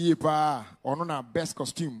ekoye ni mu yie pa ono na best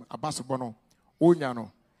costume abasobo no onya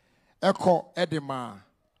no eko edema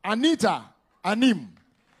Anita anim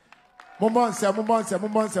momonse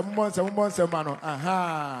mano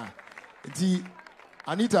aha di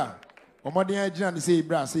Anita omoden agina ne say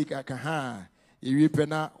bra say ka ha ewie pe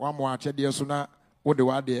na wa mo achede so na wo de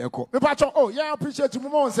wa de eko me pa cho oh yeah appreciate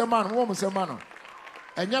momonse mano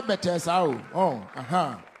enya better sa oh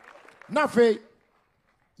aha na fe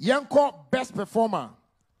yenko best performer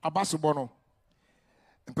abasobo no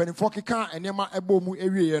mpanifo keka enema ebo mu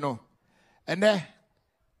ewie no ene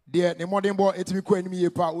de ne modern boy etimi ko anim ye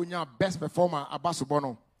pa onya best performer abasobo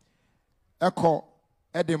no eko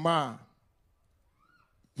edema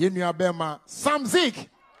yenua bema Samzik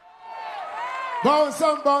bon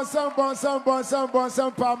sam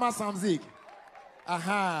pa ma Samzik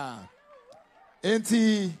aha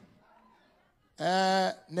enti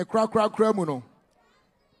ne kra mu no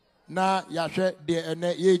na yahwe de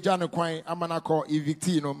ene ye gya ne kwan amanako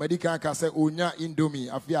evicti no medical ka say onya indomie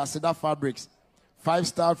afia Seda Fabrics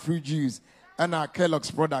 5-star fruit juice and our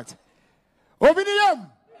Kellogg's product. Obiniyam.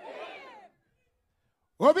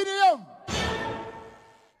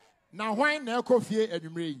 Now why na coffee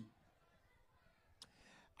edumre?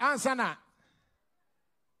 Ansana.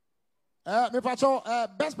 Me pacho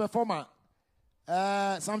best performer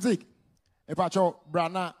Samzik. Me pacho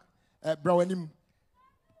brana brawanim.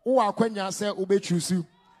 O akwanya se obechusu.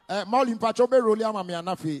 Mauli pacho be roli amame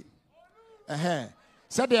anafe.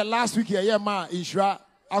 Said the last week yeah ma Ishra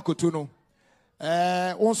Akotono.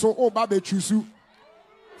 Also Babe Chusu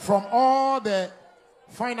from all the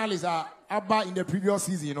finalists are Abba in the previous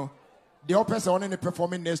season, you know. The opposite one in the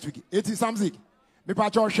performing next week. It is something. Me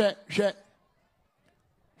pacho share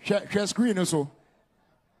screen also.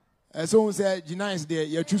 So say Gina is there,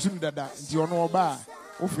 you're choosing that you know ba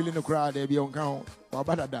o feeling the crowd there be on count or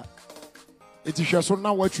that. It is sure so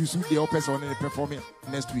now what you suit the opposite one in the performing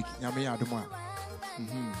next week. Nyame aduma.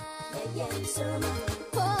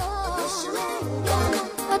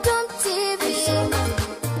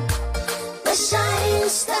 The shining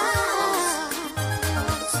stars.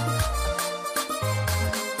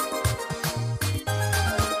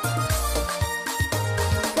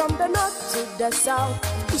 From the north to the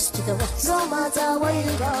south, east to the west, no matter where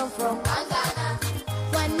you come from.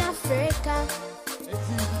 One Africa.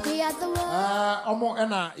 We are the world. Omo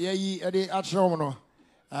ena yeyi ede atro no.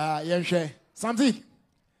 Yenhwe. Samzik.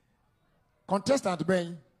 Contestant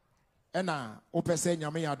ben ena opese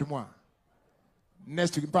nyame yadomo a.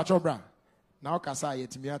 Next week patcho bra. Na okasa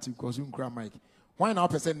yetimi ati because unkra mic. Why now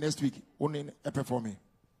opese next week only a performing?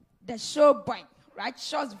 The show boy,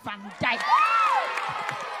 Righteous Van Dyke.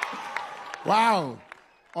 Wow.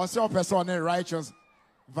 Also person Righteous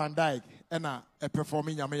Van Dyke ena a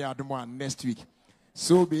performing nyame yadomo next week.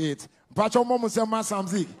 So be it. Patcho momo se ma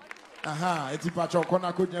Samzik. Aha, eti patcho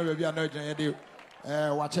kona ko nya bia na gyan ye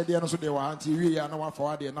wache de no so de wa anti wi ya na wa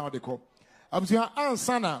forward de now de ko abusua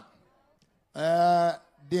ansana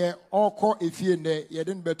de oko efie ne ye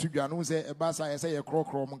de betu dwa no se e ba sa ye se ye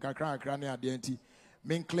krokro mun kakra ne ade anti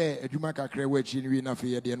men clear adwuma kakra wa chi ni wi na fe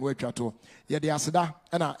ye de no atwa to ye de aseda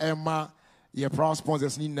na emma ye proud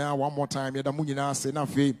sponsors ni na one more time ye da mu nyina ase na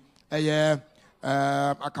fe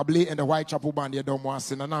Akable and the Whitechapel band ye don't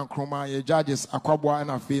want na nkroma ye judges akwabwa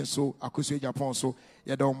na fe so akosu Japan so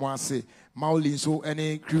ye don't want say Maulin so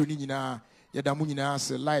any crew ni nyina ye da mu nyina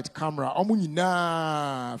ase light camera omu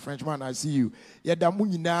nyina Frenchman I see you ye da mu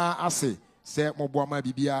nyina ase se moboa ma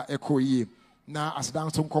bibia ekoyi na asdan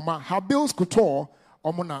so nkoma Habil's Couture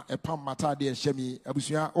omu na epam mata de hyemi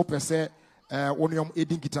abusua opese wonium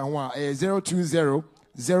edin kita ho a 020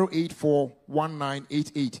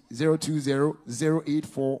 0841988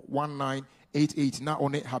 020-0841988 na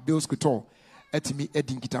one Habil's Couture etimi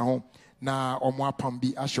edin kita ho na omo apam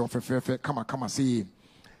bi ahyo fefefe kama sei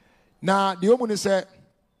na de omu ne se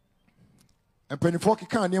empanifo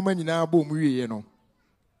keka anema nyina bo mu wiye no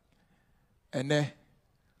ene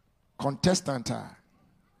contestant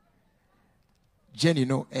Jenny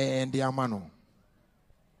no and the amano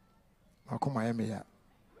akoma yeme ya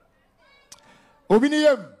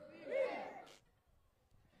Obiniyam.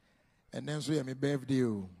 And then so my birthday.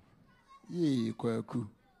 Ye kwaku.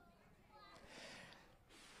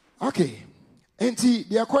 Okay. Enti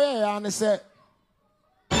the koya ya ne say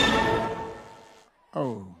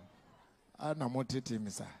oh ana motete mi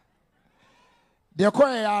sa the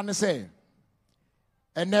koya ya ne say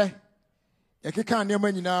ene yekeka ne ma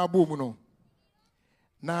nyina bom no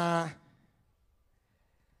na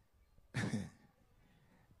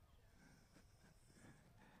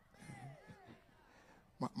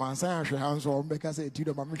mansan ahwe hanso o mbeka say ti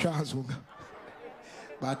do ma metwa hanso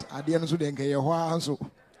but ade no so de nka ye ho hanso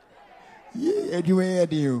ye edwume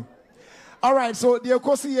ade. All right, so the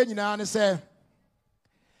kosi ye nyina ne say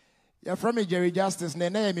ya from me Jerry Justice na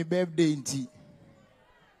na me birthday nti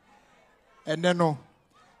and then no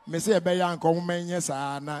me say be ya nko mo menye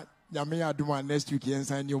sa na nyame ya adom next week yen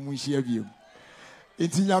san ne omu hia biem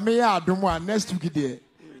nti nyame ya adom next week de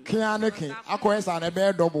kan ne kan akoye sa na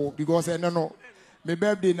be double because no my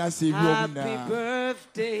birthday na save you na. Happy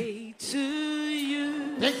birthday to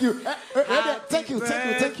you. Thank you. Thank you.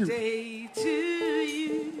 Happy birthday to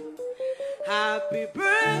you. Happy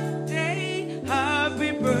birthday.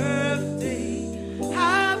 Happy birthday.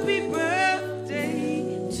 Happy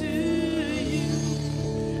birthday to you.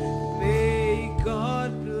 May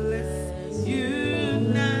God bless you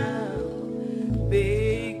now.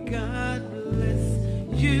 May God bless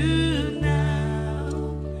you now.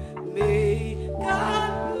 May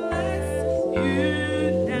God bless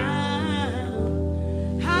you now.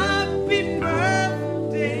 Happy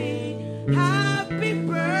birthday. Happy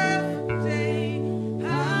birthday.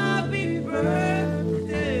 Happy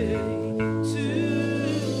birthday to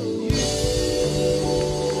you.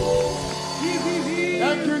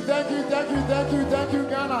 Thank you,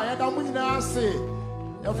 Ghana. And I'm going to say,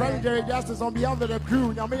 your friend Jerry Justice on behalf of the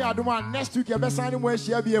crew. Nyame adoma next week. You better sign him where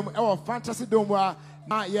she be. Our fantasy dome.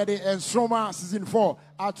 Now, yeah, the Nsoroma season 4.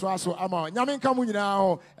 Atraso ama. Nyame kamu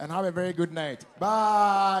nyina and have a very good night.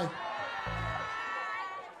 Bye.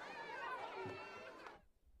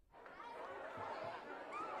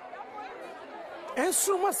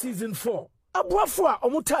 Nsoroma season 4. Abuafo a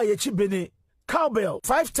omuta yechi bene. Cowbell,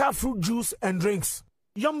 5-star fruit juice and drinks.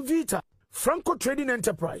 Yum Vita, Franco Trading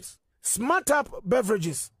Enterprise, Smart Up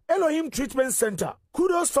Beverages, Elohim Treatment Center,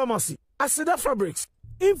 Kudos Pharmacy, Asida Fabrics,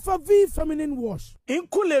 Infavi Feminine Wash,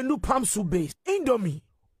 Inkulenu Palm Soup Base, Indomie,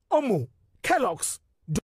 Omo, Kellogg's,